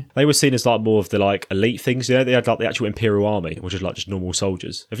 Yeah. they were seen as like more of the like elite things. You know, they had like the actual Imperial Army, which is like just normal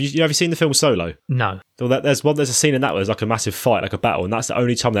soldiers. Have you seen the film Solo? No. Well, there's a scene in that where there's like a massive fight, like a battle, and that's the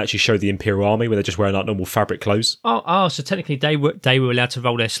only time they actually show the Imperial Army where they're just wearing like normal fabric clothes. Oh, so technically they were allowed to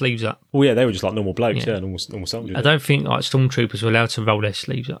roll their sleeves up. Well, yeah, they were just like normal blokes, Yeah. normal soldiers. I don't think like stormtroopers were allowed to roll their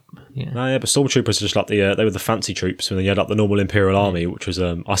sleeves up. Yeah. No, yeah, but stormtroopers are just like they were the fancy troops, and then you had like the normal Imperial Army, which was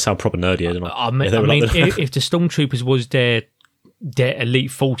I sound proper nerdy, don't I? I mean, Yeah, they were like if the stormtroopers was their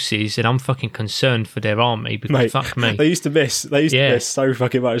elite forces, then I'm fucking concerned for their army because Mate, fuck me. They used to miss so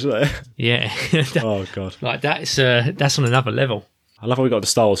fucking much, didn't they? Yeah. Oh god, Like that's on another level. I love how we got the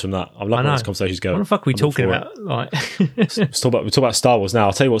Star Wars from that. I'm loving how know. this conversation's going. What the fuck are we I'm all talking for about? Like, it. We're talking about Star Wars now.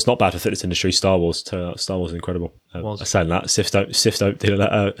 I'll tell you what's not bad for the fitness industry. Star Wars. Star Wars is incredible. Was. I'm saying that Sifs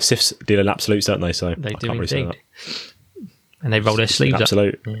deal in absolutes, don't they? So they I do can't really say indeed. that. And they roll their sleeves up.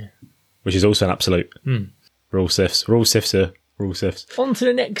 Absolute, Yeah. which is also an absolute. Hmm. We're all Sifs. We're all Sifs here. We're all Sifs. On to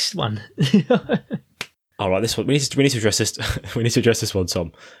the next one. All right, this one we need to address this. We need to address this one,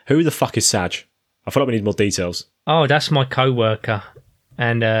 Tom. Who the fuck is Saj? I feel like we need more details. Oh, that's my co-worker.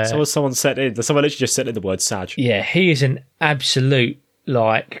 And Someone sent in. Someone literally just sent in the word Saj. yeah, he is an absolute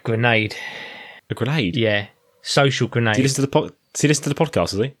like grenade. A grenade. Yeah, social grenade. Does he listen to the podcast?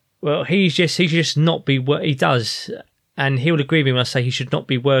 Does he? Well, he should just not be. He does, and he will agree with me when I say he should not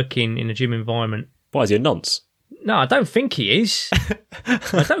be working in a gym environment. Why is he a nonce? No, I don't think he is.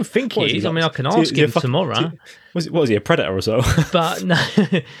 I don't think What he is is. he I mean, I like? can Is he- ask is he a him fuck- tomorrow. What was he, a predator or so? But no,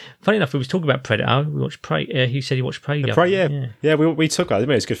 funny enough, we was talking about Predator. We watched Prey. He said he watched Prey. the other Right, day, yeah. We took that. I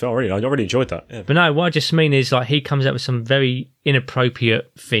mean, it's a good film. I really enjoyed that. Yeah. But no, what I just mean is like he comes out with some very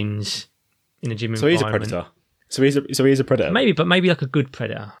inappropriate things in the gym So he's a environment. predator. So he's a predator. Maybe like a good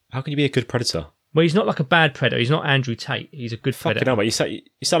predator. How can you be a good predator? Well, he's not like a bad predator. He's not Andrew Tate. He's a good Fucking predator. hell, mate.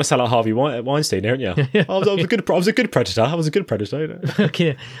 You sound like Harvey Weinstein, aren't you? I was a good predator. I was a good predator. You know?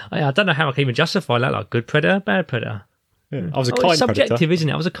 Okay. I don't know how I can even justify that. Like good predator, bad predator. Yeah. I was a It's kind subjective, predator. isn't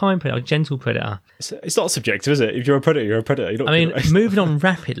it? I was a kind predator, a gentle predator. It's not subjective, is it? If you're a predator, you're a predator. You're not I mean, good at it. moving on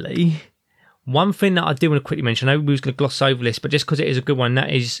rapidly. One thing that I do want to quickly mention, I know we was going to gloss over this, but just because it is a good one, that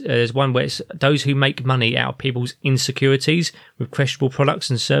is there's one where it's those who make money out of people's insecurities with questionable products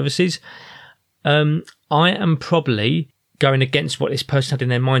and services. I am probably going against what this person had in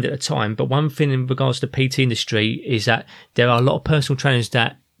their mind at the time, but one thing in regards to the PT industry is that there are a lot of personal trainers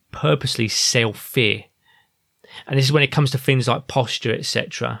that purposely sell fear. And this is when it comes to things like posture,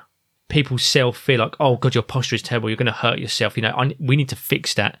 etc. People sell fear like, oh God, your posture is terrible, you're going to hurt yourself. You know, we need to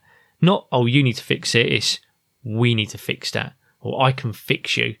fix that. Not, oh, you need to fix it. It's, we need to fix that. Or I can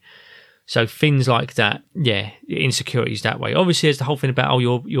fix you. So things like that, yeah, insecurities that way. Obviously, there's the whole thing about, oh,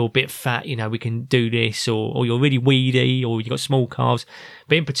 you're a bit fat, you know, we can do this, or you're really weedy, or you've got small calves.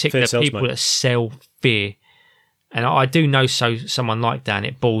 But in particular, Fear sells, people mate. that sell fear. And I do know someone like that, and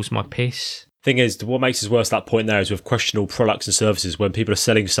it balls my piss. Thing is, what makes us worse at that point there is with questionable products and services when people are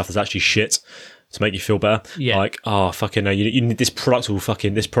selling stuff that's actually shit to make you feel better. Yeah. Like, oh, fucking, you need this product will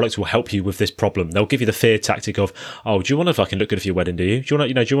help you with this problem. They'll give you the fear tactic of, oh, do you want to fucking look good for your wedding? Do you? Do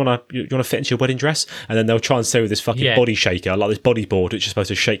you want to fit into your wedding dress? And then they'll try and sell you this fucking Yeah. body shaker, like this body board, which is supposed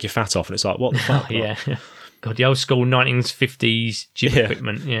to shake your fat off. And it's like, what the fuck? Yeah. God, the old school 1950s gym Yeah.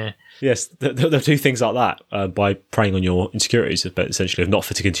 equipment, yeah. Yes, they'll do things like that by preying on your insecurities, but essentially of not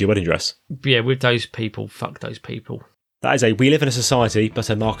fitting into your wedding dress. Yeah, with those people, fuck those people. That is we live in a society, but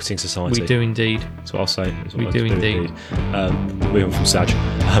a marketing society. We do indeed. That's what I'll say. That's what We I do indeed. Moving on from Saj.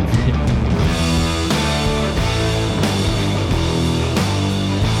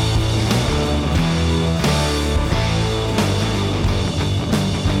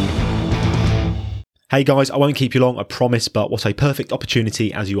 Hey guys, I won't keep you long, I promise, but what a perfect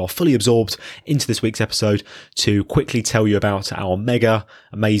opportunity as you are fully absorbed into this week's episode to quickly tell you about our mega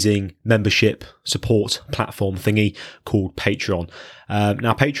amazing membership support platform thingy called Patreon.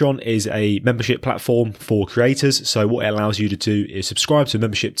 Now, Patreon is a membership platform for creators, so what it allows you to do is subscribe to a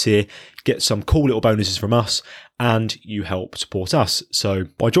membership tier, get some cool little bonuses from us, and you help support us. So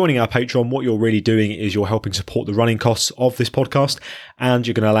by joining our Patreon, what you're really doing is you're helping support the running costs of this podcast, and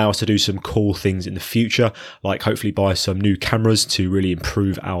you're going to allow us to do some cool things in the future, like hopefully buy some new cameras to really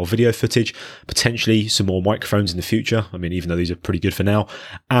improve our video footage, potentially some more microphones in the future. I mean, even though these are pretty good for now.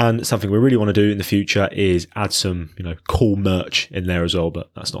 And something we really want to do in the future is add some, cool merch in there as well, but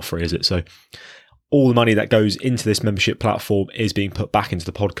that's not free, is it? So all the money that goes into this membership platform is being put back into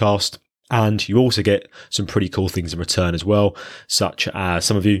the podcast. And you also get some pretty cool things in return as well, such as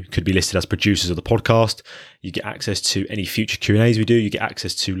some of you could be listed as producers of the podcast. You get access to any future Q&As we do. You get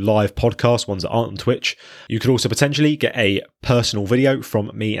access to live podcasts, ones that aren't on Twitch. You could also potentially get a personal video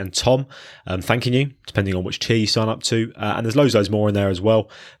from me and Tom thanking you, depending on which tier you sign up to. And there's loads more in there as well.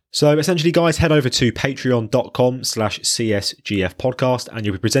 So essentially, guys, head over to patreon.com/CSGF podcast and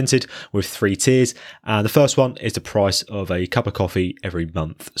you'll be presented with 3 tiers. And the first one is the price of a cup of coffee every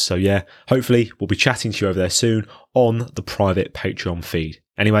month. So yeah, hopefully we'll be chatting to you over there soon on the private Patreon feed.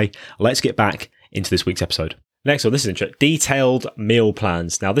 Anyway, let's get back into this week's episode. Next one, this is interesting. Detailed meal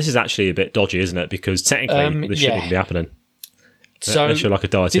plans. Now, this is actually a bit dodgy, isn't it? Because technically, this shouldn't even be happening. So unless you're like a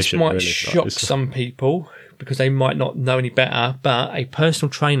dietitian. This might shock some people because they might not know any better, but a personal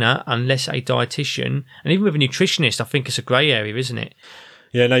trainer, unless a dietitian, and even with a nutritionist, I think it's a grey area, isn't it?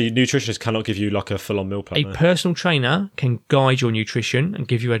 Yeah, no, your nutritionist cannot give you like a full-on meal plan. A personal trainer can guide your nutrition and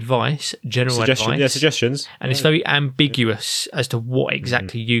give you advice, advice. Yeah, suggestions. And it's very ambiguous as to what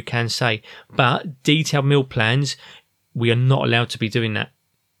exactly you can say. But detailed meal plans, we are not allowed to be doing that.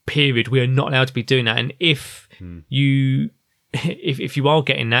 Period. We are not allowed to be doing that. And if you are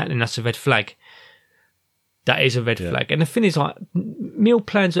getting that, then that's a red flag. That is a red flag. And the thing is, like, meal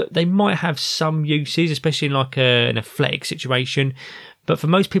plans, they might have some uses, especially in like an athletic situation. But for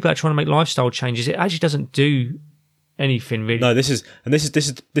most people that are trying to make lifestyle changes, it actually doesn't do anything really. No, this is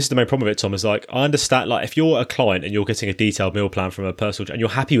the main problem with it, Tom. Is like, I understand, like, if you're a client and you're getting a detailed meal plan from a personal and you're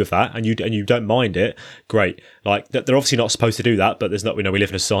happy with that and you don't mind it, great. Like, they're obviously not supposed to do that, but there's not, we live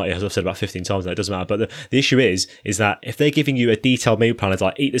in a society, as I've said about 15 times, that it doesn't matter. But the issue is that if they're giving you a detailed meal plan, it's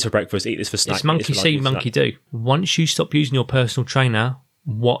like, eat this for breakfast, eat this for snack. It's monkey see, monkey do. Once you stop using your personal trainer,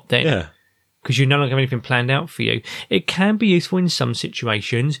 what then? Yeah. Because you no longer have anything planned out for you. It can be useful in some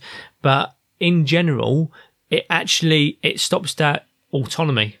situations, but in general, it stops that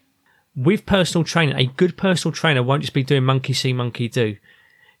autonomy. With personal training, a good personal trainer won't just be doing monkey see, monkey do.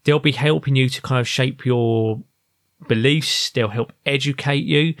 They'll be helping you to kind of shape your beliefs. They'll help educate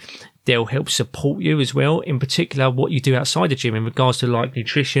you. They'll help support you as well, in particular what you do outside the gym in regards to like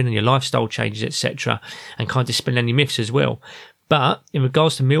nutrition and your lifestyle changes, etc., and kind of dispel any myths as well. But in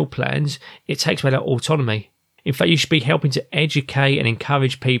regards to meal plans, it takes away that autonomy. In fact, you should be helping to educate and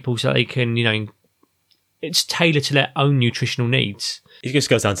encourage people so they can, it's tailored to their own nutritional needs. It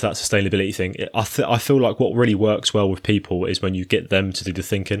just goes down to that sustainability thing. I feel like what really works well with people is when you get them to do the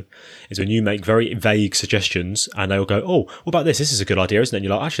thinking, is when you make very vague suggestions and they'll go, oh, what about this? This is a good idea, isn't it? And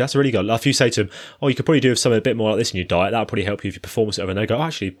you're like, actually, that's a really good. If you say to them, oh, you could probably do something a bit more like this in your diet, that'll probably help you with your performance. And they go,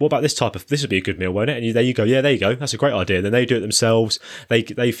 actually, what about this would be a good meal, won't it? And there you go, yeah, there you go. That's a great idea. Then they do it themselves.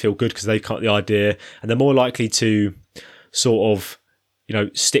 They feel good because they've got the idea and they're more likely to sort of,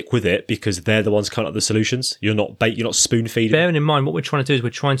 stick with it because they're the ones coming up with the solutions. You're not spoon feeding. Bearing in mind, what we're trying to do is we're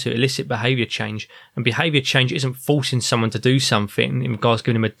trying to elicit behaviour change. And behaviour change isn't forcing someone to do something in regards to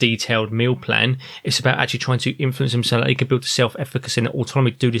giving them a detailed meal plan. It's about actually trying to influence them so that they can build the self-efficacy and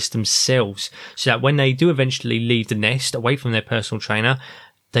autonomy to do this themselves. So that when they do eventually leave the nest away from their personal trainer,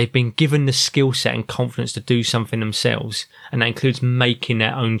 they've been given the skill set and confidence to do something themselves. And that includes making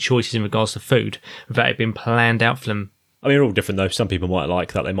their own choices in regards to food without it being planned out for them. I mean, we're all different though. Some people might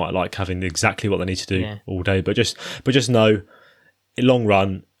like that. They might like having exactly what they need to do all day. But just know, in long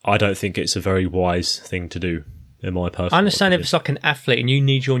run, I don't think it's a very wise thing to do. In my personal, I understand opinion. If it's like an athlete and you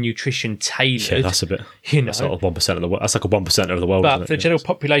need your nutrition tailored. Yeah, that's a bit. That's like 1% of the world. That's like a 1% of the world. But isn't it? for the general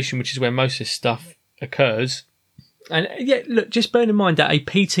population, which is where most of this stuff occurs, and look, just bear in mind that a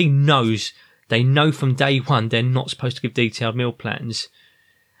PT knows. They know from day one they're not supposed to give detailed meal plans,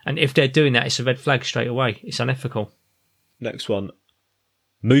 and if they're doing that, it's a red flag straight away. It's unethical. Next one.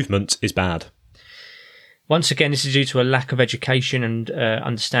 Movement is bad. Once again, this is due to a lack of education and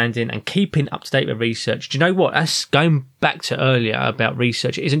understanding and keeping up to date with research. Do you know what? That's going back to earlier about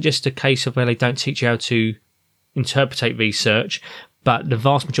research. It isn't just a case of where they don't teach you how to interpret research, But the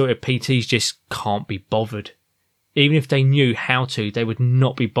vast majority of PTs just can't be bothered. Even if they knew how to, they would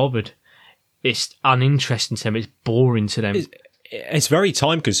not be bothered. It's uninteresting to them. It's boring to them. It's very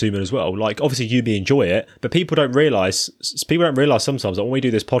time consuming as well. Like, obviously you may enjoy it, but people don't realise sometimes that when we do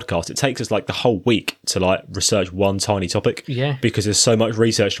this podcast, it takes us like the whole week to like research one tiny topic. Yeah. Because there's so much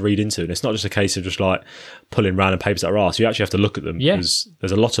research to read into, and it's not just a case of just like pulling random papers out of our arse. You actually have to look at them. Yeah. Because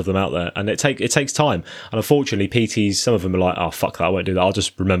there's a lot of them out there, and it takes time. And unfortunately, PTs, some of them are like, oh fuck that, I won't do that. I'll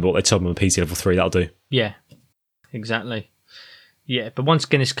just remember what they told me on PT level 3. That'll do. Yeah. Exactly. Yeah, but once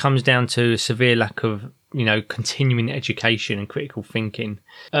again, this comes down to a severe lack of, continuing education and critical thinking.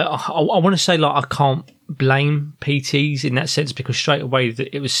 I want to say, like, I can't blame PTs in that sense, because straight away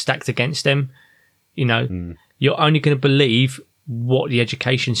it was stacked against them. You're only going to believe what the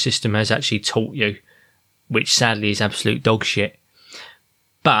education system has actually taught you, which sadly is absolute dog shit.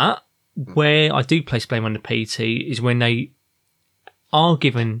 But where I do place blame on the PT is when they are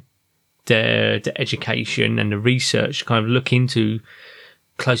given the education and the research to kind of look into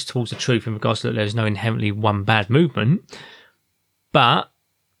close towards the truth in regards to that there's no inherently one bad movement. But,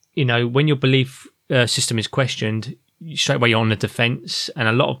 when your belief system is questioned, straight away you're on the defence, and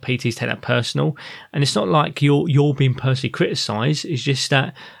a lot of PTs take that personal. And it's not like you're being personally criticised. It's just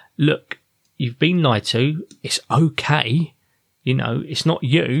that, look, you've been lied to. It's okay. It's not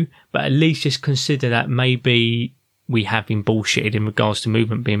you, but at least just consider that maybe we have been bullshitted in regards to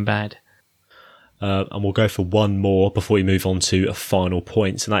movement being bad. And we'll go for one more before we move on to a final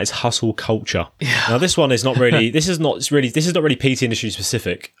point, and that is hustle culture. Yeah. Now, this one is not really. This is not really PT industry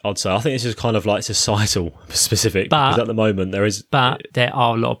specific. I'd say. I think this is kind of like societal specific. Because at the moment there is. But there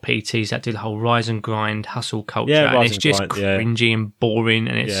are a lot of PTs that do the whole rise and grind hustle culture, and it's just cringy and boring,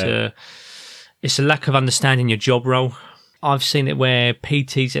 and it's a lack of understanding your job role. I've seen it where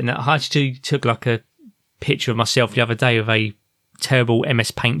PTs, and I actually took like a picture of myself the other day of a terrible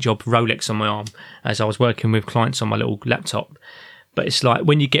MS Paint job Rolex on my arm as I was working with clients on my little laptop. But it's like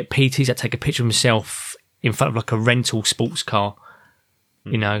when you get PTs that take a picture of themselves in front of like a rental sports car,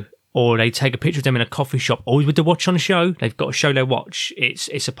 or they take a picture of them in a coffee shop, always with the watch on the show. They've got to show their watch.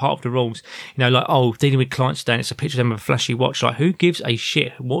 It's a part of the rules. Like, oh, dealing with clients today, and it's a picture of them with a flashy watch. Like, who gives a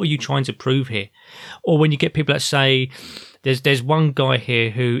shit? What are you trying to prove here? Or when you get people that say, there's one guy here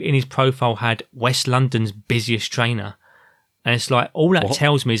who in his profile had West London's busiest trainer. And it's like, all that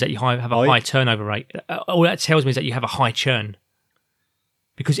tells me is that you have a high turnover rate. All that tells me is that you have a high churn.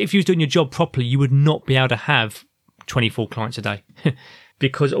 Because if you was doing your job properly, you would not be able to have 24 clients a day.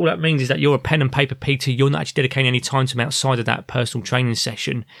 Because all that means is that you're a pen and paper PT. You're not actually dedicating any time to them outside of that personal training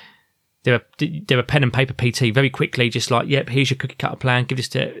session. They're a pen and paper PT. Very quickly, just like, yep, here's your cookie cutter plan. Give this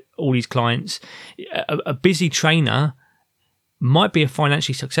to all these clients. A busy trainer might be a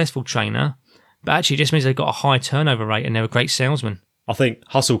financially successful trainer, but actually it just means they've got a high turnover rate and they're a great salesman. I think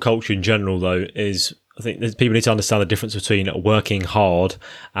hustle culture in general, though, I think people need to understand the difference between working hard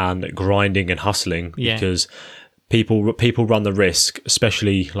and grinding and hustling, because people run the risk,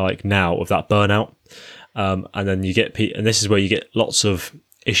 especially like now, of that burnout. And then and this is where you get lots of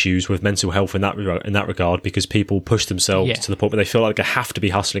issues with mental health in that regard, because people push themselves to the point where they feel like they have to be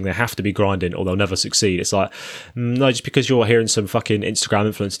hustling, they have to be grinding, or they'll never succeed. It's like, no, just because you're hearing some fucking Instagram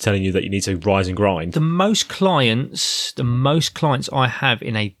influencer telling you that you need to rise and grind. The most clients I have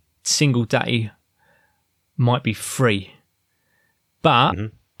in a single day might be free, but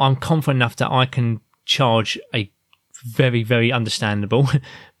I'm confident enough that I can charge a very, very understandable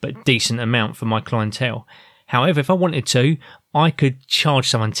but decent amount for my clientele. However, if I wanted to, I could charge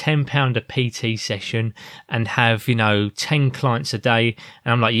someone £10 a PT session and have, 10 clients a day.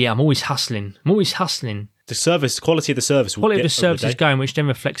 And I'm like, I'm always hustling. The quality of the service is going, which then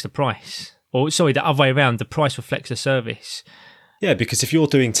reflects the price. Or, sorry, the other way around, the price reflects the service. Yeah, because if you're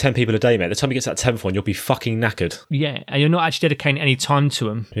doing 10 people a day, mate, the time you get to that 10th one, you'll be fucking knackered. Yeah, and you're not actually dedicating any time to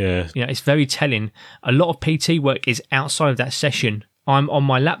them. Yeah. It's very telling. A lot of PT work is outside of that session. I'm on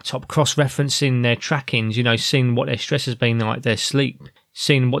my laptop cross-referencing their trackings, seeing what their stress has been like, their sleep,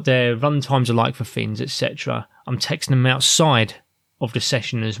 seeing what their run times are like for things, etc. I'm texting them outside of the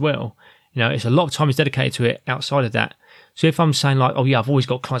session as well. It's a lot of time is dedicated to it outside of that. So if I'm saying like, I've always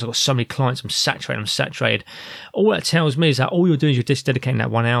got clients, I've got so many clients, I'm saturated. All that tells me is that all you're doing is you're just dedicating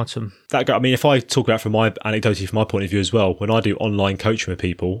that 1 hour to them. If I talk about from my point of view as well, when I do online coaching with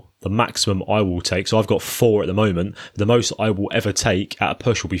people, the maximum I will take, so I've got 4 at the moment, the most I will ever take at a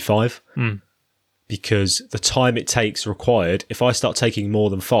push will be 5. Because the time it takes required, if I start taking more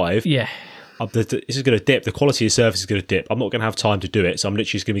than 5, this is going to dip. The quality of service is going to dip. I'm not going to have time to do it, so I'm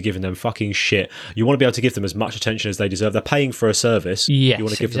literally just going to be giving them fucking shit. You want to be able to give them as much attention as they deserve. They're paying for a service. Yes, you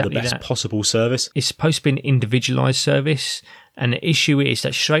want to give them the best possible service. It's supposed to be an individualised service, and the issue is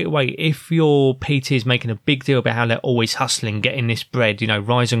that straight away, if your PT is making a big deal about how they're always hustling, getting this bread,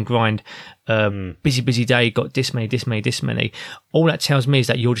 rise and grind, busy day, got this many, all that tells me is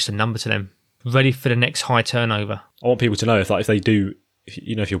that you're just a number to them, ready for the next high turnover. I want people to know if they do,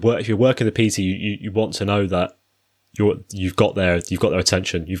 if you're working the PT, you want to know that you've got their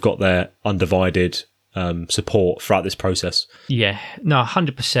attention, you've got their undivided support throughout this process. Yeah, no,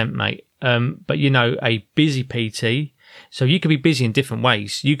 100%, mate. But a busy PT, so you could be busy in different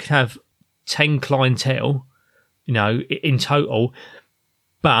ways. You could have 10 clientele, in total,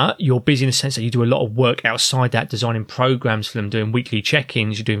 but you're busy in the sense that you do a lot of work outside that, designing programs for them, doing weekly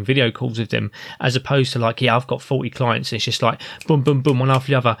check-ins, you're doing video calls with them, as opposed to I've got 40 clients, and it's just like, boom, boom, boom, one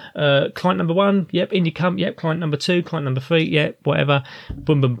after the other. Client number 1, yep, in you come, yep, client number 2, client number 3, yep, whatever,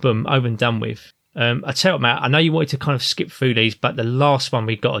 boom, boom, boom, over and done with. I tell you, Matt, I know you wanted to kind of skip through these, but the last one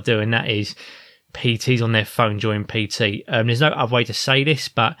we've got to do, and that is PTs on their phone during PT. There's no other way to say this,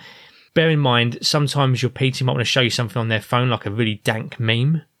 but bear in mind, sometimes your PT might want to show you something on their phone, like a really dank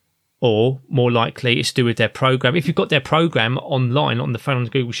meme, or more likely it's to do with their program. If you've got their program online on the phone on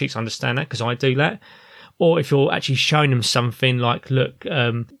Google Sheets, I understand that because I do that. Or if you're actually showing them something like, look,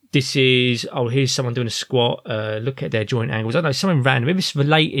 here's someone doing a squat, look at their joint angles. I don't know, something random. If it's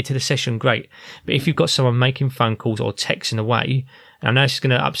related to the session, great. But if you've got someone making phone calls or texting away, and I know it's going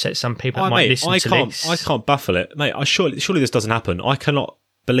to upset some people that might listen to this. I can't baffle it. Mate, surely this doesn't happen. I cannot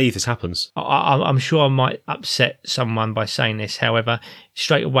believe this happens. I'm sure I might upset someone by saying this. However,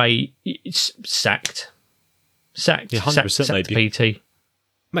 straight away, it's sacked. Yeah, 100%, PT.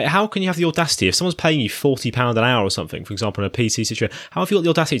 Mate, how can you have the audacity, if someone's paying you £40 an hour or something, for example, in a PT situation, how have you got the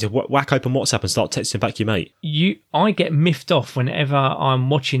audacity to whack open WhatsApp and start texting back your mate? I get miffed off whenever I'm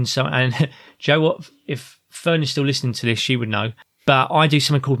watching something, and Joe, what, if Fern is still listening to this, she would know, but I do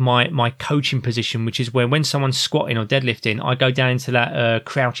something called my coaching position, which is where when someone's squatting or deadlifting, I go down into that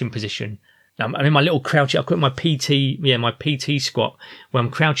crouching position. I'm in my little crouch. I've got my PT squat where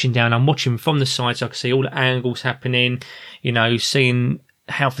I'm crouching down. I'm watching from the side so I can see all the angles happening, seeing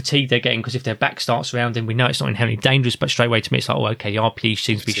how fatigued they're getting, because if their back starts around, then we know it's not inherently dangerous, but straight away to me it's like, oh, okay, the RPE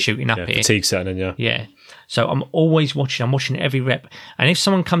seems to be shooting up here. Fatigue setting in, yeah. So I'm always watching. I'm watching every rep. And if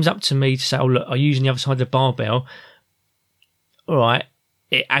someone comes up to me to say, oh, look, I'm using the other side of the barbell, all right,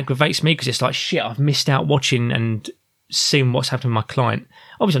 it aggravates me because it's like, shit, I've missed out watching and seeing what's happening with my client.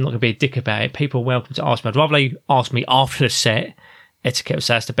 Obviously, I'm not going to be a dick about it. People are welcome to ask me. I'd rather they ask me after the set. Etiquette would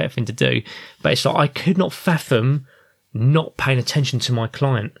say that's the better thing to do. But it's like, I could not fathom not paying attention to my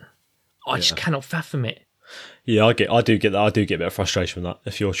client. I just cannot fathom it. Yeah, I do get that. I do get a bit of frustration with that.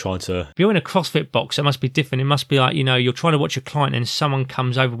 If you're trying to, if you're in a CrossFit box, it must be different. It must be like, you're trying to watch a client and someone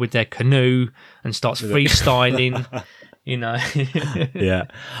comes over with their canoe and starts freestyling. Yeah,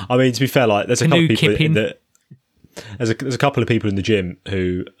 I mean, to be fair, like there's a couple of people there's a couple of people in the gym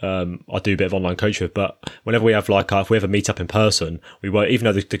who I do a bit of online coaching with, but whenever we have if we ever meet up in person, we won't, even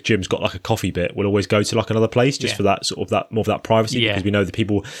though the gym's got like a coffee bit, we'll always go to another place just for that sort of that more of that privacy, because we know the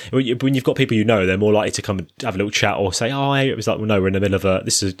people, when you've got people they're more likely to come and have a little chat or say, oh, hey, it was like, well, no, we're in the middle of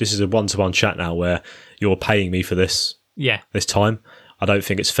this is a one-to-one chat now where you're paying me for this time. I don't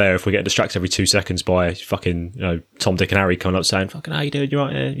think it's fair if we're getting distracted every 2 seconds by fucking, Tom, Dick and Harry coming up saying, fucking, how you doing? You're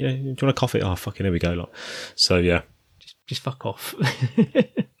right. Do you want a coffee? Oh, fucking, here we go. So, yeah. Just fuck off.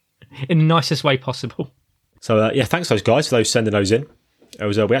 In the nicest way possible. So, thanks those guys for sending those in. It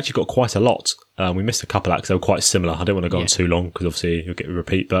was, we actually got quite a lot. We missed a couple out because they were quite similar. I didn't want to go on too long because obviously you'll get a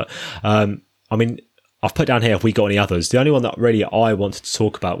repeat. But, I've put down here if we got any others. The only one that really I wanted to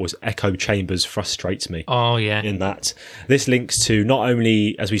talk about was echo chambers frustrates me. Oh, yeah. In that this links to not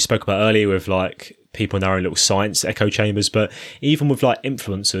only, as we spoke about earlier, with people in their own little science echo chambers, but even with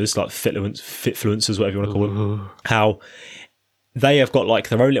influencers, fitfluencers, whatever you want to call them, how they have got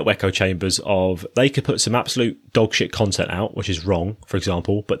their own little echo chambers of, they could put some absolute dog shit content out, which is wrong, for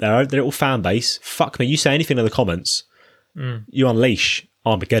example, but their little fan base, fuck me, you say anything in the comments, you unleash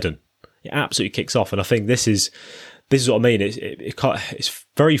Armageddon. It absolutely kicks off, and I think this is what I mean. It's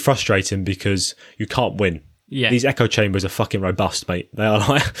very frustrating because you can't win. Yeah, these echo chambers are fucking robust, mate. They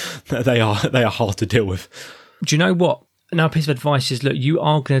are they are hard to deal with. Do you know what? Another piece of advice is, look, you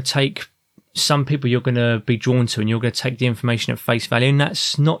are going to take some people you're going to be drawn to, and you're going to take the information at face value, and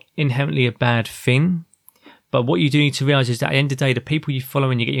that's not inherently a bad thing. But what you do need to realise is that at the end of the day, the people you follow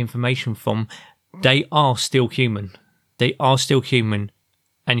and you get your information from, they are still human. They are still human.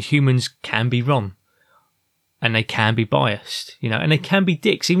 And humans can be wrong. and they can be biased, and they can be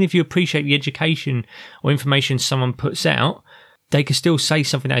dicks. Even if you appreciate the education or information someone puts out, they can still say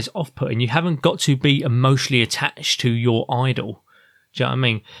something that is off-putting. You haven't got to be emotionally attached to your idol. Do you know what I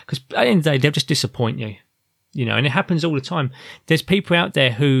mean? Because at the end of the day, they'll just disappoint you, and it happens all the time. There's people out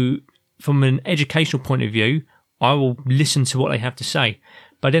there who, from an educational point of view, I will listen to what they have to say.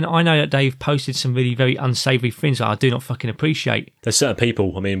 But then I know that they've posted some really very unsavoury things that I do not fucking appreciate. There's certain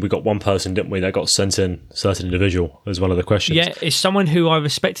people, we got one person, didn't we, that got sent in, a certain individual, as one of the questions. Yeah, it's someone who I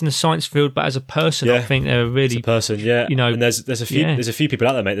respect in the science field, but as a person, I think they're really... As a person, yeah. And there's a few people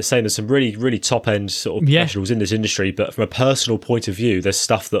out there, mate, they're saying there's some really, really top-end sort of professionals in this industry, but from a personal point of view, there's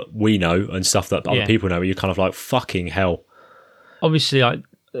stuff that we know and stuff that other people know where you're kind of like, fucking hell. Obviously, I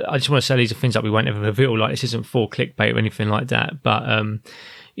just want to say these are things that we won't ever reveal, like this isn't for clickbait or anything like that, but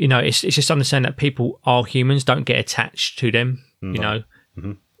it's just understand that people are humans, don't get attached to them,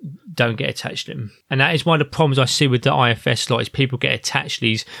 don't get attached to them. And that is one of the problems I see with the IFS lot, is people get attached to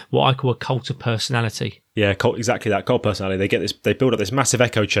these, what I call a cult of personality. Yeah, exactly that, cult personality. They build up this massive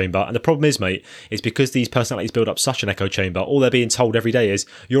echo chamber, and the problem is, mate, is because these personalities build up such an echo chamber, all they're being told every day is,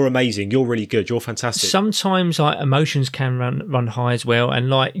 you're amazing, you're really good, you're fantastic. Sometimes emotions can run high as well,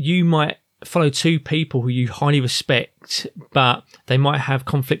 and you might follow two people who you highly respect, but they might have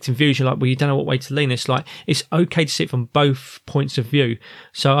conflicting views. You're like, well, you don't know what way to lean. It's like, it's okay to see it from both points of view.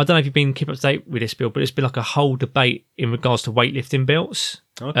 So I don't know if you've been keep up to date with this, Bill, but there's been like a whole debate in regards to weightlifting belts.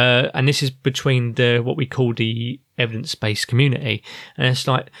 Okay. And this is between what we call the evidence-based community. And it's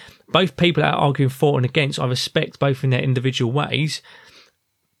like, both people that are arguing for and against, I respect both in their individual ways,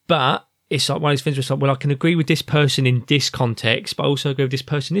 but it's like one of those things where it's like, well, I can agree with this person in this context, but I also agree with this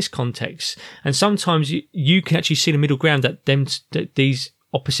person in this context. And sometimes you can actually see the middle ground that these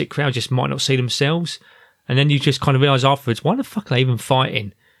opposite crowds just might not see themselves. And then you just kind of realise afterwards, why the fuck are they even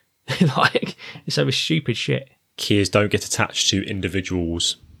fighting? It's over stupid shit. Key is don't get attached to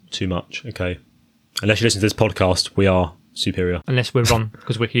individuals too much, okay? Unless you listen to this podcast, we are superior. Unless we're wrong,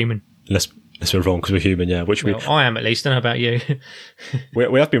 because we're human. Unless we're wrong because we're human, yeah. I am, at least. I don't know about you.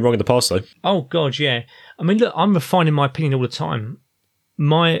 we have been wrong in the past, though. Oh God, yeah. I mean, look, I'm refining my opinion all the time.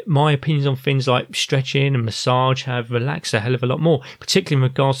 My opinions on things like stretching and massage have relaxed a hell of a lot more, particularly in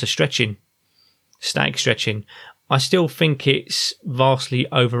regards to stretching, static stretching. I still think it's vastly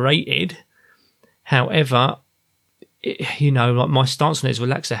overrated. However, my stance on it has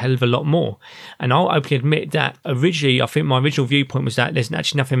relaxed a hell of a lot more. And I'll openly admit that originally, I think my original viewpoint was that there's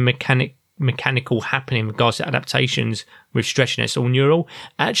actually nothing mechanical happening in regards to adaptations with stretching. It's all neural.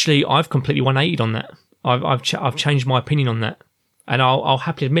 Actually, I've completely 180'd on that. I've changed my opinion on that, and I'll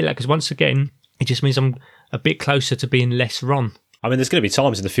happily admit that, because once again, it just means I'm a bit closer to being less wrong. I mean, there's going to be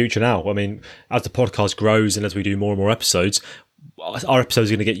times in the future now. I mean, as the podcast grows and as we do more and more episodes, our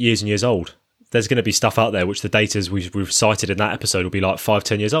episodes are going to get years and years old. There's going to be stuff out there which the data we've cited in that episode will be like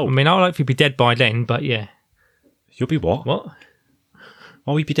 5-10 years old. I mean, I'll hopefully be dead by then, but yeah. You'll be what? What?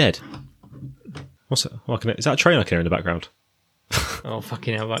 Why will you be dead? What's that? Is that a train I can hear in the background? Oh,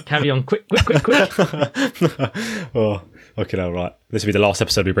 fucking hell, right. Carry on, quick. Oh, okay, all right. This will be the last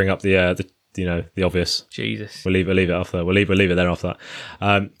episode we bring up the obvious. Jesus. We'll leave it after that. We'll leave it there after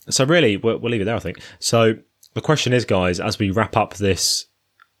that. So really, we'll leave it there, I think. So the question is, guys, as we wrap up this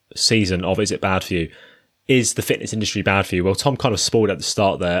season of Is It Bad For You? Is the fitness industry bad for you? Well, Tom kind of spoiled at the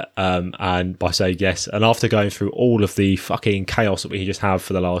start there, and by saying yes. And after going through all of the fucking chaos that we just have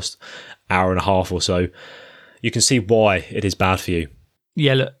for the last hour and a half or so, you can see why it is bad for you.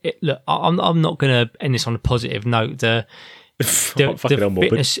 Yeah, look. I'm not going to end this on a positive note. The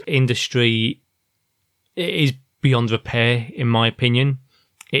fitness industry is beyond repair, in my opinion.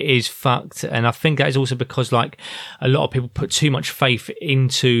 It is fucked, and I think that is also because a lot of people put too much faith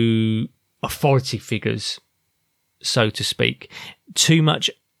into authority figures, so to speak. Too much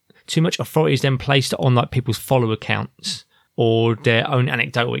authority is then placed on people's follow accounts or their own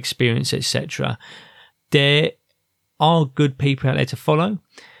anecdotal experience, etc. There are good people out there to follow,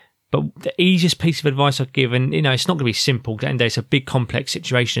 but the easiest piece of advice I'd give, and it's not going to be simple, at the end of the day, it's a big complex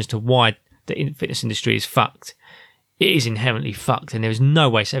situation as to why the fitness industry is fucked. It is inherently fucked, and there is no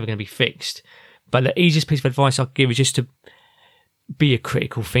way it's ever going to be fixed. But the easiest piece of advice I'd give is just to be a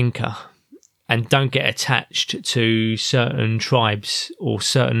critical thinker and don't get attached to certain tribes or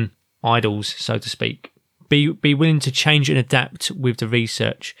certain idols, so to speak. Be willing to change and adapt with the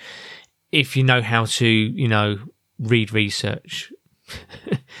research if you know how to, read research.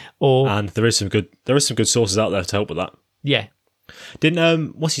 And there is some good sources out there to help with that. Yeah.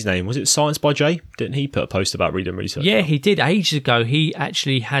 Didn't what's his name? Was it Science by Jay? Didn't he put a post about reading research? Yeah, he did ages ago. He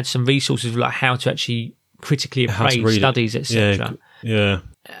actually had some resources how to actually critically appraise studies, etc. Yeah.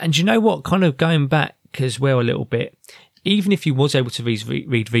 And you know what? Kind of going back think as well a little bit, even if you was able to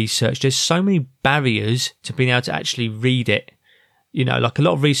read research, there's so many barriers to being able to actually read it. You know, like a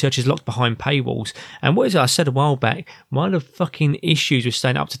lot of research is locked behind paywalls. And what is it I said a while back? One of the fucking issues with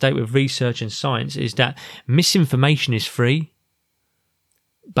staying up to date with research and science is that misinformation is free,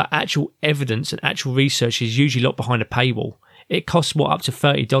 but actual evidence and actual research is usually locked behind a paywall. It costs, up to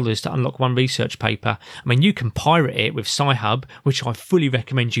 $30 to unlock one research paper. I mean, you can pirate it with Sci-Hub, which I fully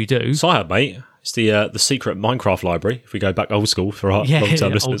recommend you do. Sci-Hub, mate. It's the secret Minecraft library, if we go back old school for our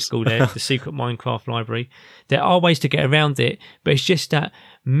long-term listeners. Old school there, the secret Minecraft library. There are ways to get around it, but it's just that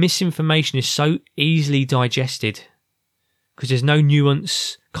misinformation is so easily digested because there's no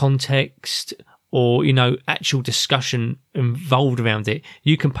nuance, context, or, you know, actual discussion involved around it.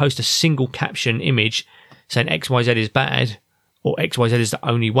 You can post a single caption image saying XYZ is bad or XYZ is the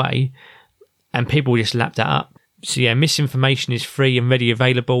only way, and people just lap that up. So yeah, misinformation is free and ready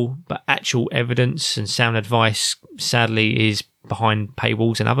available, but actual evidence and sound advice, sadly, is behind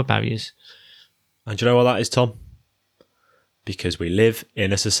paywalls and other barriers. And do you know what that is, Tom? Because we live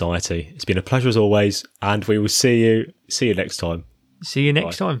in a society. It's been a pleasure as always, and we will see you next time. See you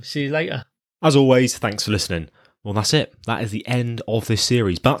next time. See you later. As always, thanks for listening. Well, that's it. That is the end of this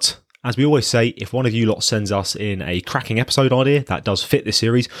series. But as we always say, if one of you lot sends us in a cracking episode idea that does fit this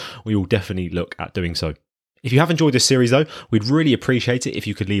series, we will definitely look at doing so. If you have enjoyed this series though, we'd really appreciate it if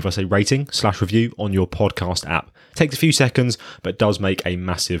you could leave us a rating/review on your podcast app. It takes a few seconds, but does make a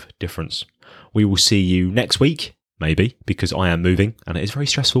massive difference. We will see you next week, maybe, because I am moving and it is very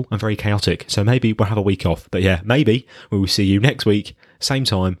stressful and very chaotic. So maybe we'll have a week off. But yeah, maybe we will see you next week, same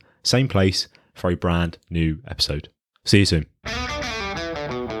time, same place, for a brand new episode. See you soon.